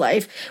and his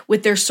life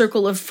with their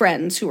circle of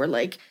friends who are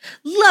like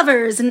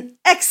lovers and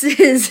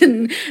exes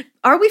and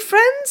are we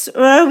friends?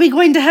 Or are we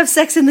going to have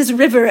sex in this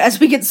river as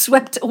we get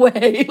swept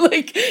away?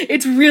 Like,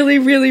 it's really,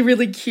 really,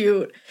 really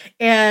cute.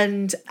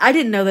 And I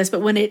didn't know this, but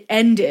when it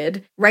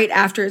ended, right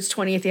after its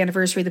 20th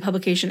anniversary, the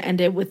publication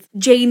ended with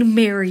Jane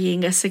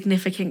marrying a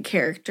significant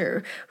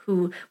character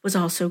who was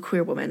also a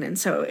queer woman. And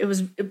so it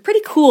was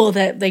pretty cool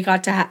that they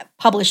got to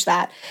publish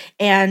that.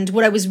 And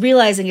what I was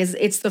realizing is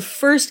it's the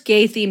first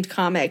gay-themed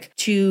comic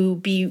to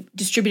be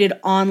distributed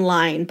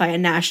online by a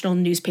national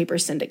newspaper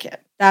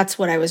syndicate. That's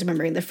what I was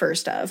remembering the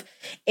first of.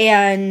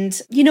 And,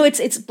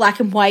 it's black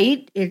and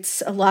white.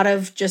 It's a lot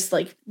of just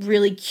like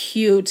really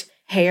cute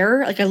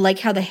hair. Like I like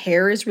how the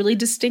hair is really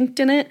distinct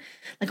in it.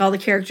 Like all the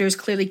characters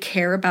clearly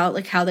care about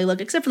like how they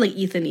look, except for like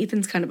Ethan.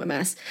 Ethan's kind of a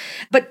mess,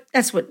 but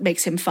that's what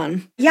makes him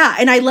fun. Yeah.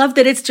 And I love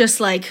that it's just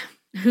like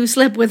who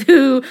slept with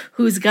who,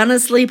 who's gonna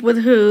sleep with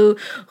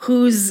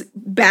who's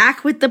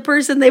back with the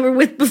person they were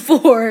with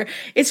before.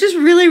 It's just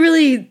really,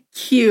 really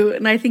cute.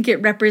 And I think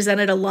it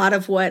represented a lot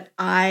of what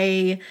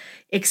I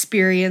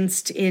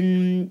experienced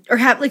in, or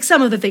have like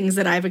some of the things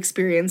that I've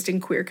experienced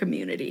in queer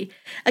community.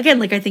 Again,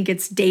 like I think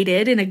it's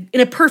dated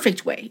in a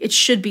perfect way. It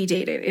should be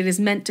dated. It is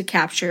meant to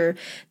capture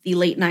the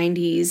late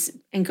 90s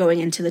and going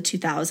into the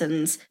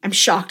 2000s. I'm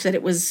shocked that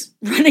it was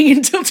running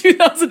until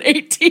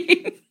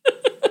 2018.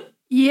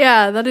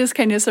 Yeah, that is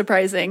kind of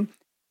surprising.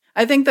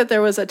 I think that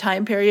there was a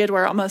time period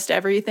where almost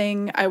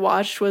everything I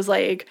watched was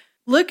like,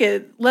 look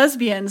at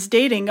lesbians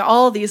dating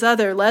all these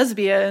other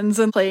lesbians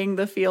and playing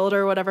the field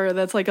or whatever.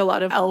 That's like a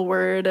lot of L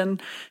word.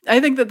 And I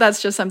think that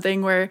that's just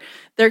something where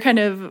they're kind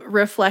of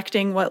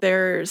reflecting what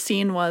their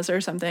scene was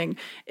or something.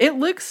 It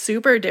looks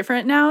super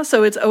different now.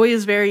 So it's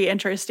always very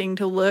interesting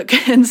to look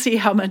and see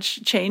how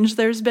much change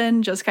there's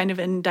been just kind of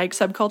in dyke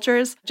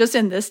subcultures. Just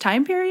in this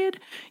time period,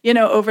 you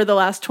know, over the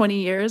last 20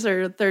 years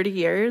or 30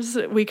 years,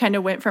 we kind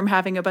of went from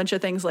having a bunch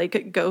of things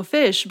like Go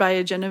Fish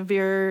by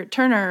Genevieve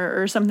Turner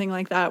or something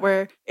like that,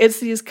 where it's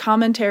these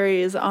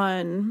commentaries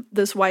on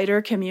this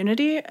wider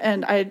community.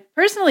 And I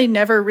personally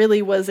never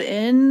really was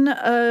in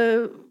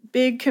a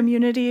big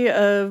community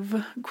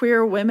of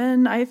queer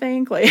women, I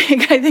think.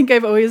 Like, I think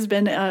I've always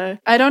been,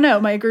 I don't know,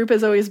 my group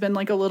has always been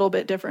like a little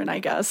bit different, I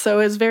guess. So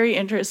it's very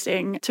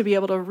interesting to be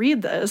able to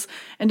read this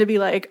and to be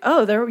like,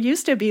 oh, there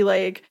used to be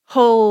like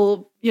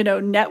whole, you know,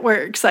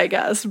 networks, I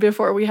guess,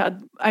 before we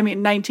had,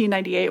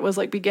 1998 was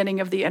like beginning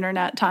of the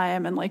internet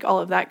time and like all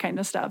of that kind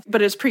of stuff.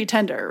 But it's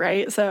pre-Tinder,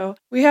 right? So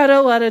we had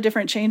a lot of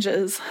different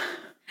changes.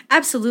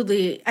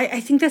 Absolutely. I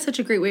think that's such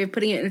a great way of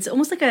putting it. It's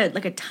almost like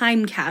a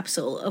time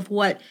capsule of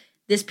what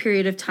this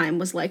period of time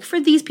was like for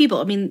these people.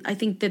 I mean, I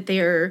think that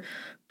they're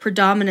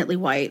predominantly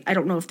white. I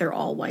don't know if they're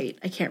all white.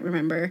 I can't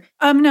remember.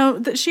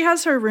 No, she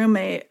has her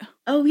roommate.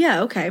 Oh,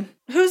 yeah, okay.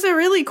 Who's a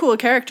really cool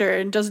character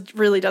and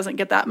really doesn't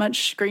get that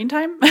much screen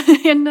time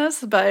in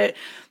this, but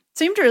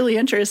seemed really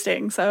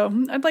interesting. So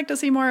I'd like to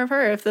see more of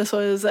her if this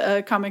was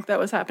a comic that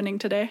was happening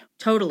today.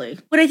 Totally.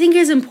 What I think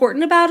is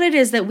important about it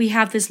is that we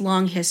have this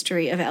long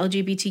history of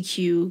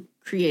LGBTQ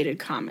created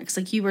comics,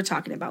 like you were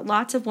talking about,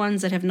 lots of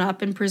ones that have not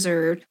been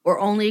preserved or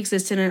only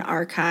exist in an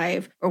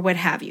archive or what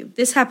have you.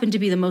 This happened to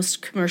be the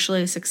most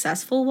commercially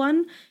successful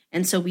one.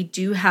 And so we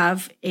do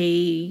have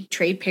a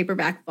trade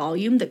paperback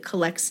volume that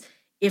collects,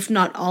 if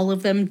not all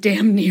of them,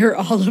 damn near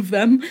all of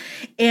them.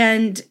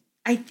 And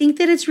I think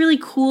that it's really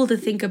cool to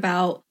think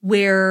about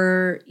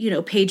where, you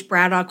know, Paige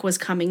Braddock was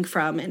coming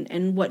from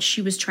and what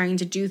she was trying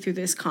to do through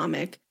this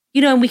comic.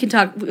 You know, and we can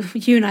talk,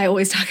 you and I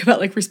always talk about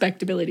like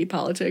respectability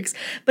politics,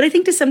 but I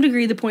think to some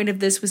degree the point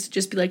of this was to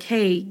just be like,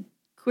 hey,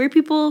 queer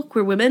people,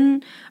 queer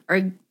women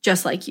are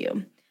just like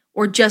you,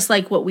 or just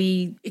like what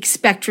we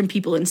expect from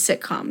people in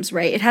sitcoms,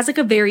 right? It has like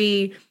a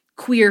very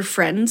queer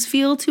Friends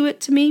feel to it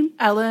to me.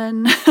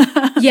 Ellen.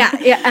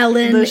 yeah,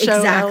 Ellen, the show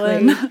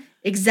exactly. Ellen.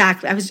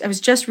 Exactly. I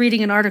was just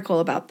reading an article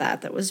about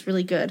that. That was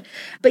really good.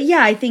 But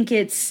yeah, I think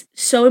it's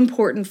so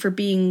important for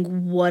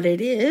being what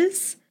it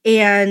is.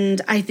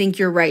 And I think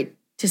you're right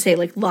to say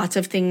like lots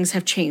of things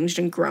have changed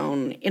and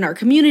grown in our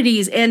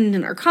communities and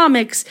in our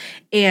comics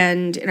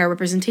and in our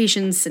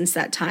representations since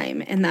that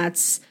time. And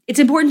it's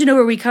important to know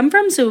where we come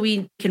from so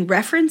we can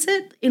reference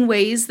it in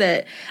ways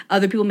that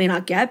other people may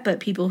not get, but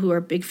people who are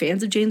big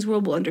fans of Jane's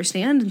World will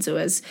understand. And so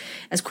as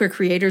queer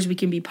creators, we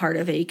can be part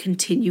of a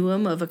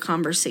continuum of a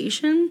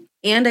conversation.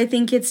 And I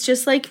think it's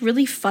just like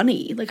really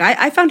funny. Like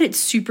I found it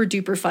super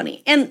duper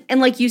funny. And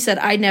like you said,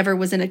 I never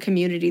was in a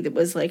community that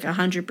was like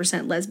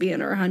 100%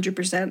 lesbian or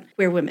 100%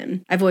 queer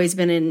women. I've always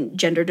been in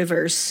gender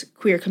diverse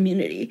queer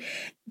community.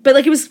 But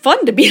like it was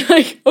fun to be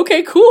like,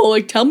 okay, cool.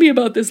 Like tell me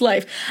about this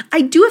life. I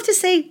do have to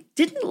say,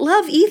 didn't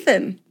love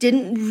Ethan.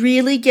 Didn't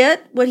really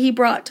get what he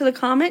brought to the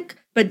comic.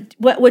 But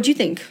what'd you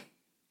think?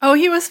 Oh,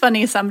 he was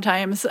funny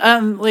sometimes.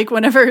 Like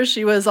whenever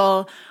she was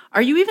all,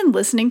 are you even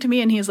listening to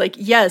me? And he's like,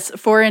 yes,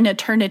 for an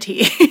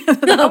eternity.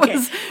 That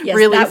was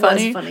really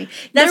funny. Was funny.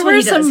 That's what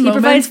he does. He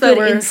provides good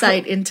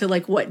insight into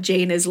like what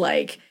Jane is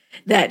like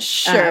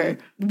that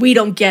we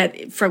don't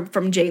get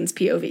from Jane's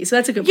POV. So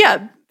that's a good point.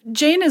 Yeah.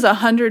 Jane is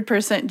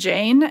 100%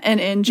 Jane and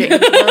in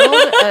Jane's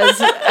world,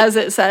 as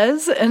it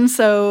says. And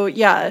so,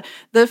 yeah,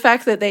 the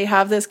fact that they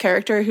have this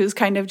character who's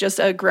kind of just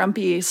a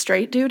grumpy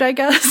straight dude, I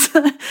guess,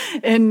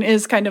 and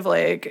is kind of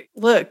like,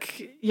 look,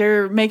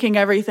 you're making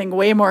everything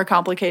way more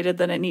complicated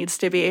than it needs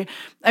to be.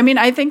 I mean,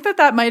 I think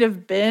that might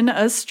have been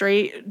a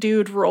straight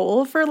dude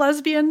role for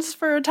lesbians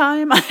for a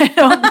time. I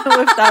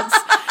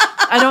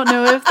don't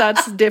know if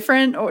that's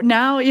different or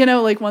now, you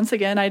know, like once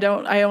again,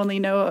 I only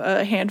know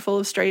a handful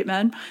of straight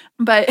men,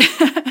 but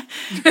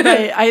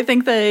I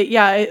think that,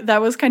 yeah,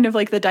 that was kind of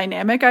like the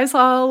dynamic I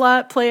saw a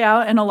lot play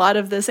out in a lot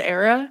of this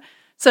era.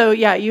 So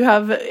yeah,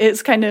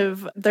 it's kind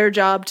of their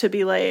job to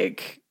be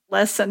like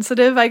less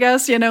sensitive, I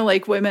guess, you know,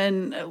 like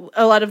women,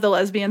 a lot of the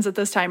lesbians at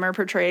this time are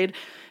portrayed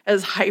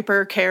as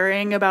hyper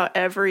caring about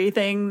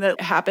everything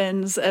that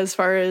happens as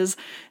far as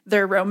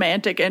their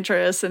romantic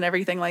interests and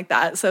everything like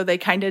that. So they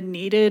kind of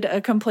needed a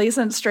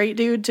complacent straight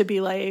dude to be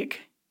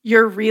like,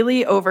 you're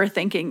really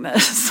overthinking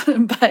this.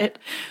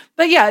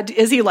 But yeah,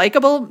 is he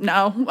likable?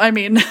 No. I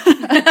mean,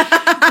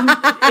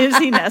 is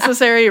he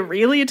necessary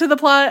really to the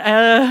plot?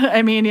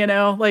 I mean, you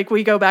know, like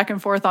we go back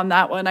and forth on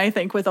that one, I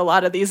think, with a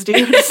lot of these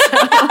dudes.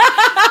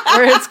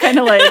 Where it's kind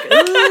of like,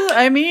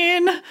 I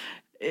mean,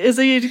 is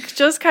he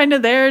just kind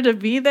of there to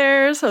be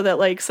there so that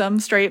like some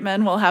straight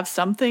men will have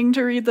something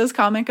to read this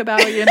comic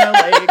about, you know,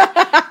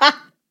 like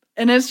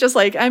And it's just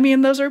like, I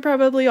mean, those are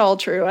probably all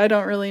true. I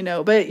don't really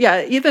know. But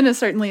yeah, Ethan is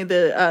certainly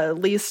the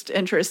least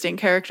interesting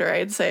character,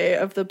 I'd say,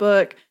 of the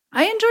book.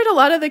 I enjoyed a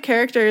lot of the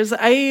characters.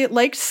 I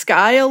liked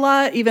Skye a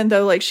lot, even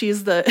though like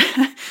she's the,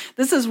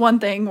 this is one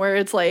thing where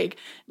it's like,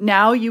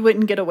 now you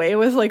wouldn't get away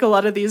with like a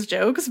lot of these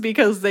jokes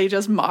because they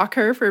just mock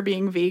her for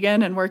being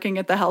vegan and working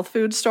at the health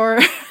food store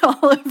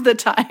all of the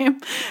time.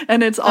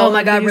 And it's all, oh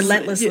my God,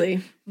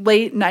 relentlessly.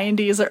 Late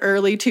 90s or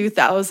early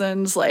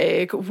 2000s,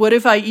 like, what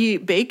if I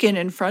eat bacon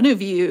in front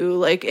of you?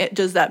 Like,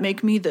 does that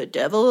make me the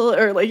devil?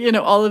 Or like, you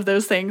know, all of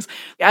those things.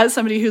 As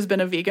somebody who's been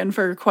a vegan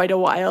for quite a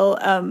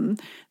while,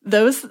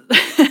 those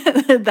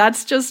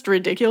that's just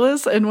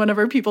ridiculous. And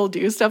whenever people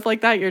do stuff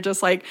like that, you're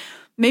just like,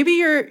 maybe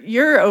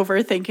you're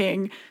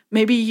overthinking.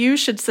 Maybe you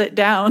should sit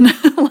down.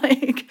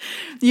 Like,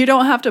 you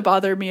don't have to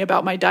bother me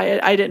about my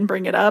diet. I didn't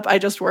bring it up. I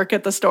just work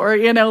at the store,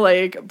 you know,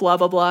 like blah,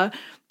 blah, blah.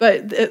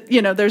 But,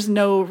 you know, there's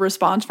no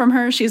response from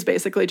her. She's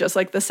basically just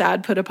like the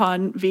sad put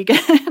upon vegan.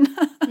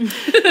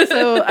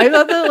 So I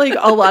thought that like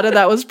a lot of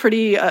that was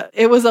pretty,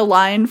 it was a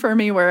line for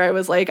me where I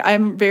was like,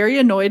 I'm very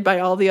annoyed by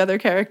all the other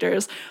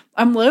characters.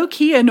 I'm low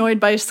key annoyed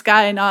by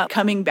Skye not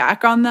coming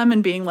back on them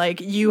and being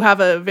like, you have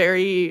a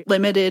very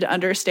limited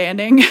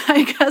understanding,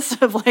 I guess,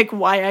 of like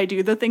why I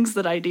do the things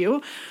that I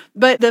do.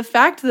 But the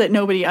fact that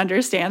nobody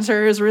understands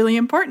her is really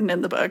important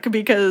in the book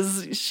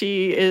because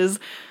she is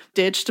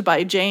ditched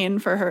by Jane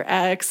for her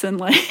ex and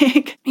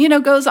like, you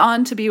know, goes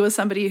on to be with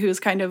somebody who's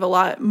kind of a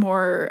lot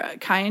more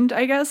kind,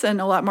 I guess,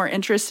 and a lot more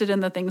interested in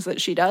the things that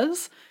she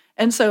does.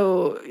 And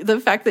so the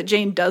fact that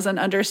Jane doesn't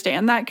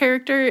understand that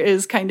character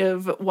is kind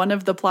of one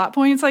of the plot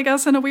points, I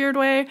guess, in a weird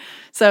way.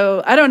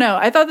 So I don't know.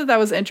 I thought that that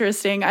was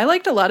interesting. I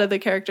liked a lot of the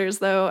characters,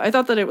 though. I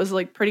thought that it was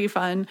like pretty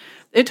fun.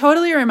 It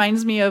totally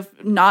reminds me of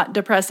Not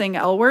Depressing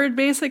L Word,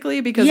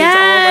 basically, because it's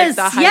all like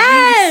the hijinks.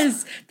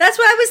 Yes, that's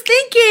what I was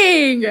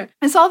thinking.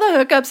 It's all the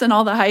hookups and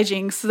all the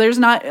hijinks. There's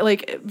not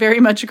like very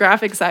much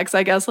graphic sex,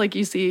 I guess, like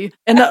you see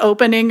in the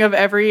opening of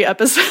every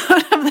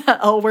episode of the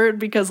L Word,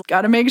 because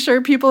got to make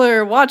sure people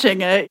are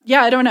watching it.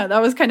 Yeah, I don't know.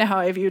 That was kind of how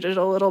I viewed it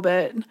a little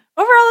bit.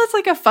 Overall, it's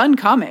like a fun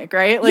comic,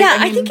 right? Like, yeah,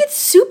 I think it's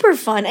super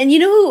fun. And you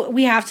know who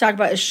we have to talk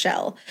about is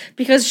Shell.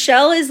 Because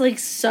Shell is like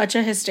such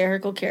a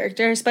hysterical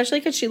character, especially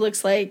because she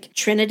looks like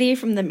Trinity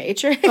from The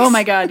Matrix. Oh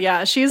my God,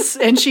 yeah. She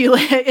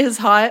is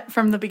hot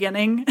from the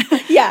beginning.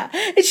 Yeah,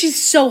 and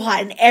she's so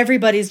hot. And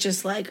everybody's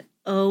just like,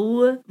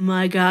 oh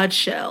my God,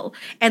 Shell.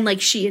 And like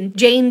she and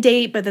Jane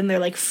date, but then they're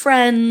like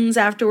friends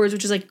afterwards,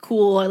 which is like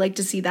cool. I like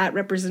to see that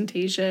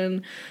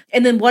representation.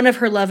 And then one of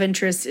her love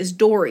interests is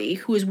Dory,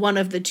 who is one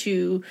of the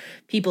two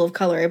people of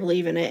color, I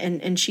believe, in it.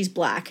 And she's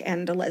black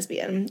and a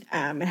lesbian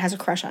and has a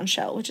crush on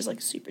Shell, which is like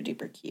super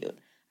duper cute.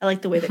 I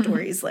like the way that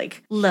Dory's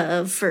like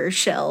love for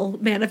Shell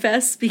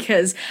manifests,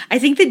 because I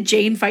think that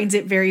Jane finds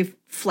it very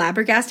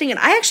flabbergasting. And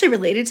I actually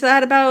related to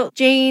that about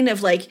Jane,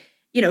 of like,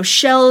 you know,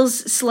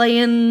 Shell's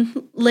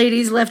slaying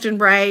ladies left and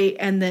right,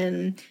 and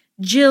then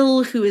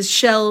Jill, who is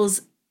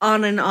Shell's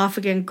on and off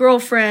again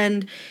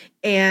girlfriend,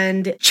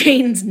 and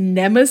Jane's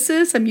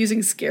nemesis. I'm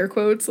using scare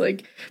quotes.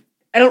 Like,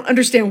 I don't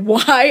understand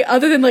why,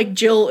 other than like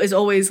Jill is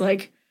always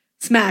like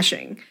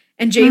smashing.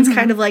 And Jane's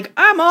kind of like,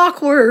 I'm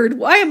awkward.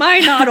 Why am I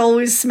not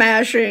always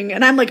smashing?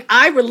 And I'm like,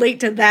 I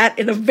relate to that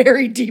in a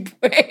very deep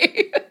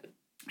way.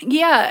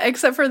 Yeah,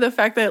 except for the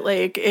fact that,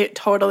 like, it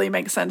totally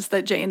makes sense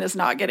that Jane is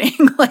not getting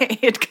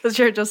laid, because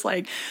you're just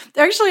like,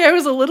 actually, I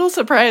was a little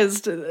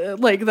surprised,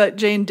 like, that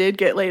Jane did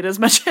get laid as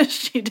much as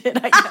she did,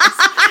 I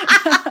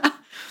guess.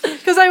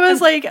 Because I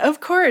was like, of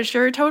course,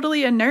 you're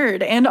totally a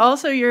nerd. And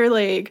also, you're,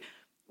 like,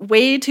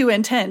 way too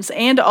intense.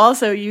 And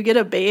also, you get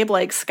a babe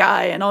like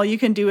Skye, and all you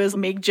can do is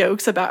make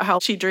jokes about how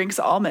she drinks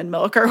almond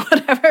milk or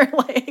whatever.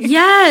 Like,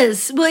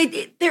 yes. Well,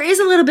 there is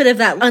a little bit of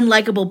that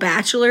unlikable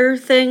bachelor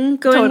thing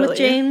going with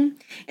Jane.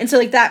 And so,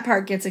 like, that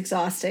part gets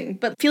exhausting.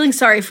 But feeling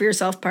sorry for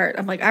yourself part,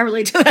 I'm like, I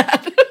relate to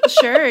that.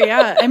 Sure,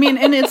 yeah. I mean,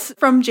 and it's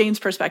from Jane's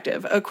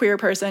perspective, a queer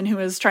person who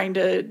is trying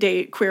to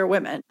date queer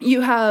women.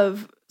 You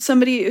have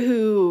somebody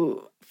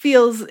who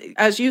feels,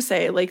 as you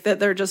say, like that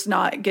they're just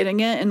not getting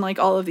it, and like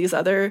all of these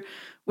other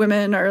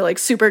women are like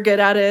super good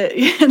at it,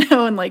 you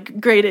know, and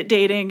like great at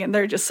dating, and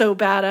they're just so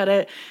bad at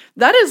it.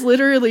 That has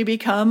literally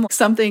become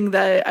something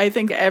that I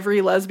think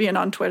every lesbian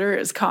on Twitter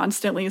is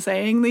constantly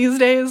saying these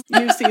days.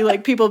 You see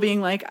like people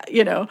being like,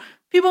 you know,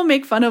 people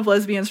make fun of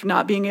lesbians for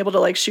not being able to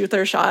like shoot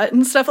their shot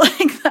and stuff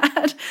like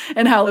that.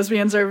 And how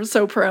lesbians are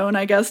so prone,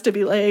 I guess, to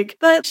be like,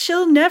 but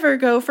she'll never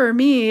go for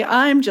me.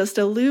 I'm just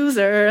a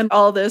loser and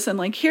all this. And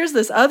like, here's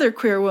this other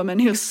queer woman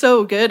who's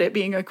so good at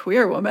being a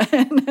queer woman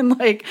and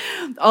like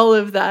all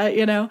of that,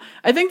 you know.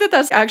 I think that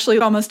that's actually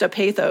almost a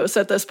pathos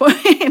at this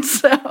point.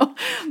 So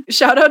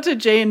shout out to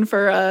Jane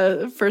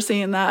for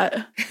seeing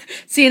that.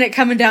 Seeing it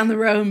coming down the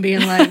road and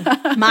being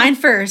like, mine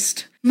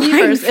first.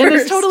 First. And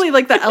it's totally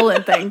like the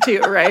Ellen thing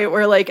too, right?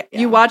 Where like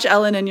you watch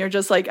Ellen and you're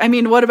just like, I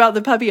mean, what about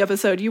the puppy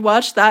episode? You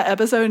watch that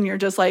episode and you're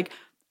just like,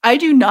 I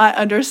do not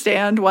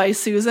understand why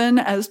Susan,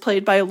 as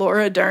played by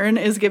Laura Dern,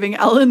 is giving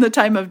Ellen the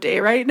time of day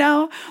right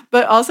now,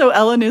 but also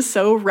Ellen is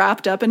so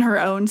wrapped up in her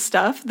own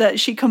stuff that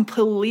she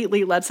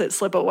completely lets it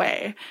slip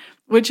away,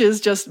 which is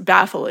just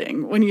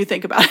baffling when you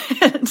think about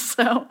it.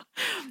 So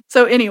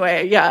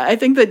anyway, yeah, I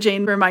think that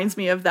Jane reminds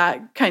me of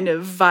that kind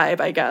of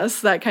vibe, I guess,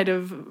 that kind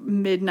of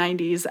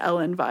mid-90s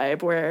Ellen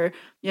vibe where,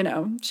 you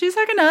know, she's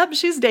hooking up,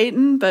 she's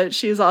dating, but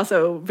she's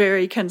also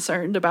very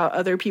concerned about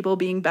other people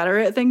being better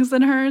at things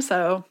than her,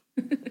 so...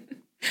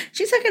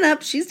 She's hooking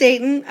up, she's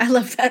dating. I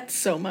love that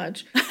so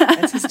much.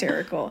 That's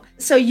hysterical.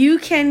 So you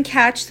can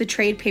catch the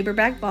trade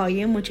paperback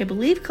volume, which I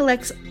believe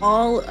collects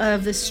all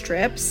of the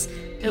strips.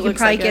 You can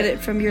probably get it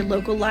from your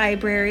local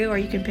library, or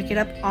you can pick it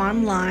up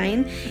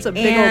online. It's a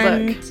big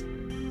old book.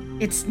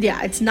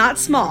 It's not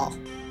small.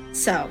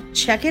 So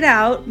check it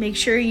out. Make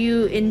sure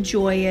you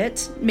enjoy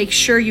it.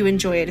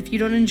 If you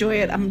don't enjoy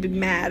it, I'm gonna be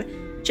mad.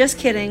 Just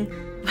kidding.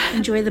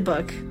 Enjoy the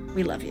book.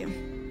 We love you.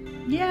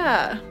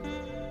 Yeah.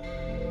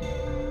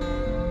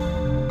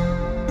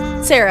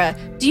 Sarah,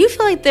 do you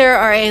feel like there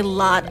are a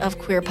lot of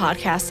queer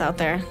podcasts out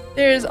there?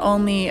 There's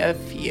only a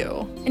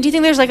few. And do you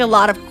think there's like a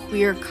lot of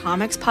queer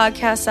comics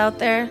podcasts out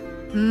there?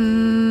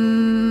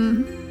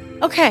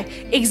 Okay,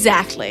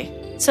 exactly.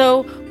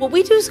 So what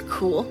we do is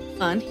cool,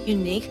 fun,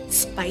 unique,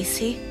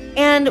 spicy,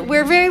 and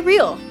we're very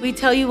real. We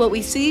tell you what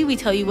we see, we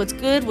tell you what's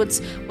good,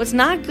 what's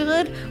not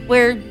good,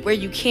 where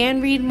you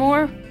can read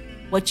more,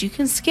 what you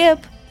can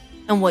skip,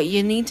 and what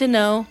you need to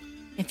know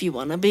if you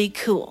want to be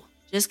cool.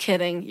 Just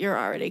kidding, you're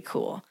already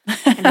cool.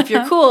 And if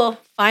you're cool,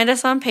 find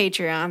us on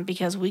Patreon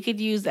because we could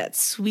use that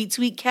sweet,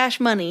 sweet cash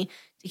money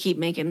to keep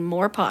making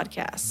more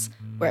podcasts.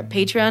 We're at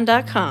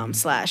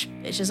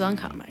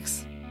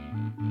patreon.com/bitchesoncomics.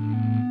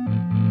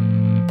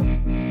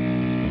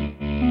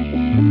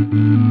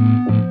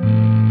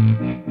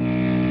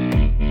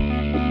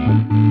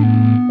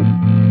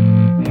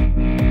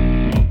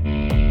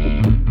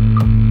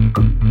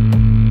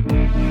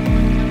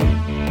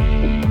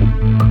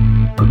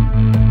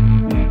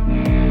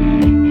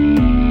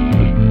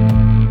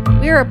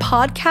 We're a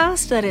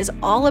podcast that is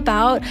all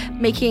about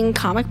making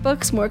comic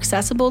books more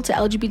accessible to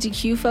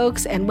LGBTQ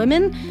folks and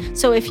women.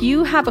 So if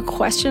you have a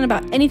question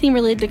about anything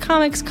related to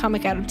comics,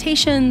 comic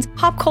adaptations,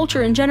 pop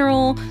culture in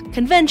general,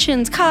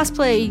 conventions,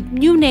 cosplay,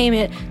 you name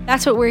it,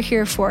 that's what we're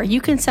here for. You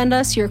can send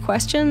us your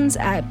questions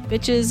at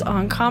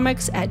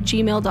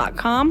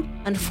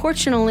bitchesoncomics@gmail.com.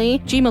 Unfortunately,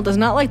 Gmail does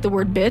not like the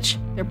word bitch.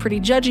 They're pretty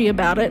judgy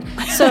about it.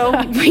 So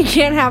we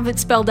can't have it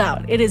spelled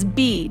out. It is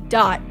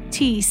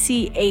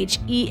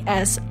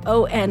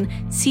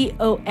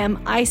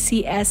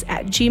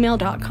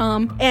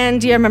b.tchesoncomics@gmail.com.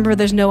 And yeah, remember,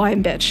 there's no I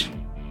in bitch.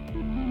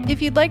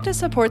 If you'd like to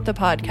support the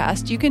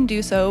podcast, you can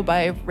do so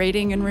by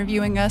rating and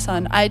reviewing us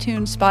on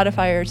iTunes,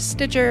 Spotify, or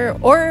Stitcher,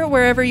 or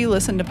wherever you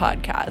listen to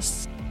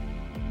podcasts.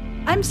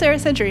 I'm Sarah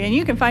Century, and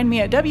you can find me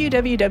at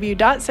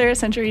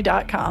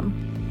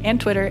www.sarahcentury.com and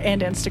Twitter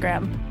and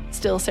Instagram.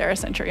 Still Sarah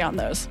Century on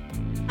those.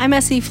 I'm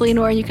S.E.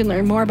 Fleenor, and you can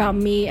learn more about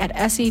me at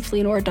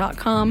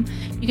sefleenor.com.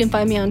 You can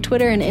find me on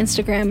Twitter and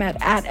Instagram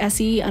at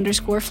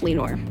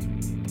 @SE_Fleenor.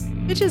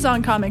 Bitches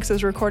on Comics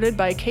is recorded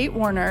by Kate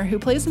Warner, who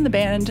plays in the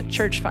band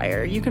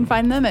Churchfire. You can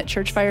find them at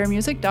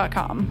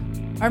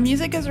churchfiremusic.com. Our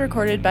music is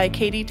recorded by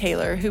Katie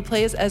Taylor, who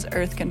plays as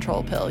Earth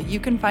Control Pill. You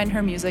can find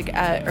her music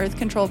at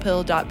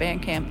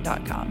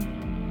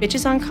earthcontrolpill.bandcamp.com.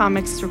 Bitches on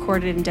Comics is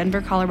recorded in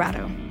Denver,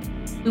 Colorado.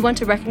 We want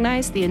to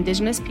recognize the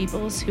indigenous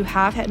peoples who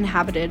have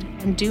inhabited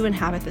and do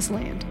inhabit this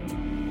land.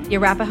 The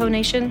Arapaho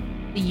Nation,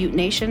 the Ute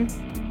Nation,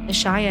 the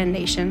Cheyenne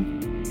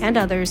Nation, and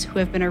others who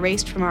have been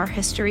erased from our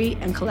history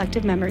and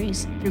collective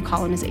memories through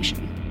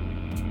colonization.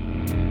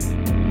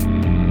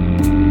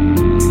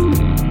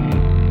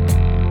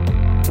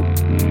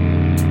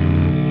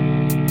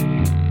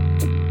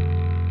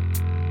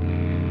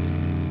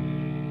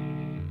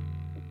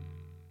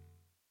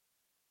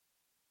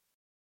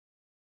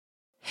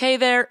 Hey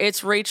there,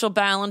 it's Rachel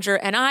Ballinger,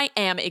 and I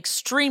am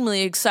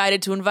extremely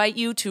excited to invite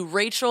you to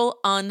Rachel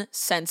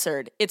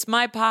Uncensored. It's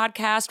my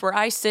podcast where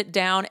I sit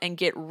down and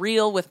get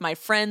real with my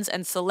friends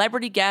and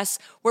celebrity guests,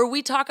 where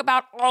we talk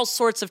about all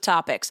sorts of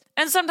topics.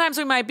 And sometimes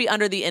we might be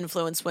under the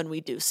influence when we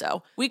do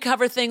so. We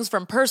cover things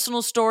from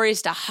personal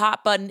stories to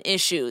hot-button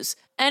issues.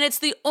 And it's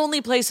the only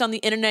place on the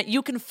internet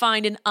you can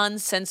find an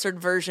uncensored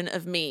version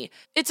of me.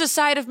 It's a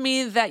side of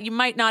me that you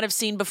might not have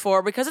seen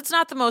before because it's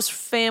not the most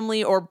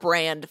family or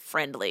brand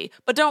friendly.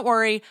 But don't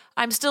worry,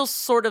 I'm still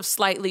sort of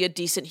slightly a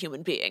decent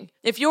human being.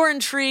 If you're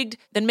intrigued,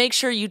 then make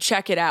sure you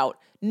check it out.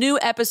 New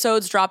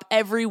episodes drop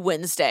every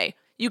Wednesday.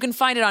 You can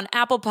find it on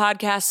Apple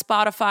Podcasts,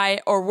 Spotify,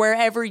 or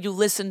wherever you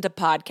listen to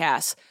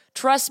podcasts.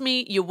 Trust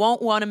me, you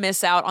won't want to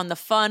miss out on the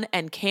fun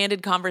and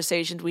candid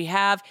conversations we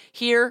have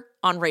here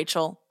on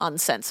Rachel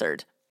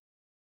Uncensored.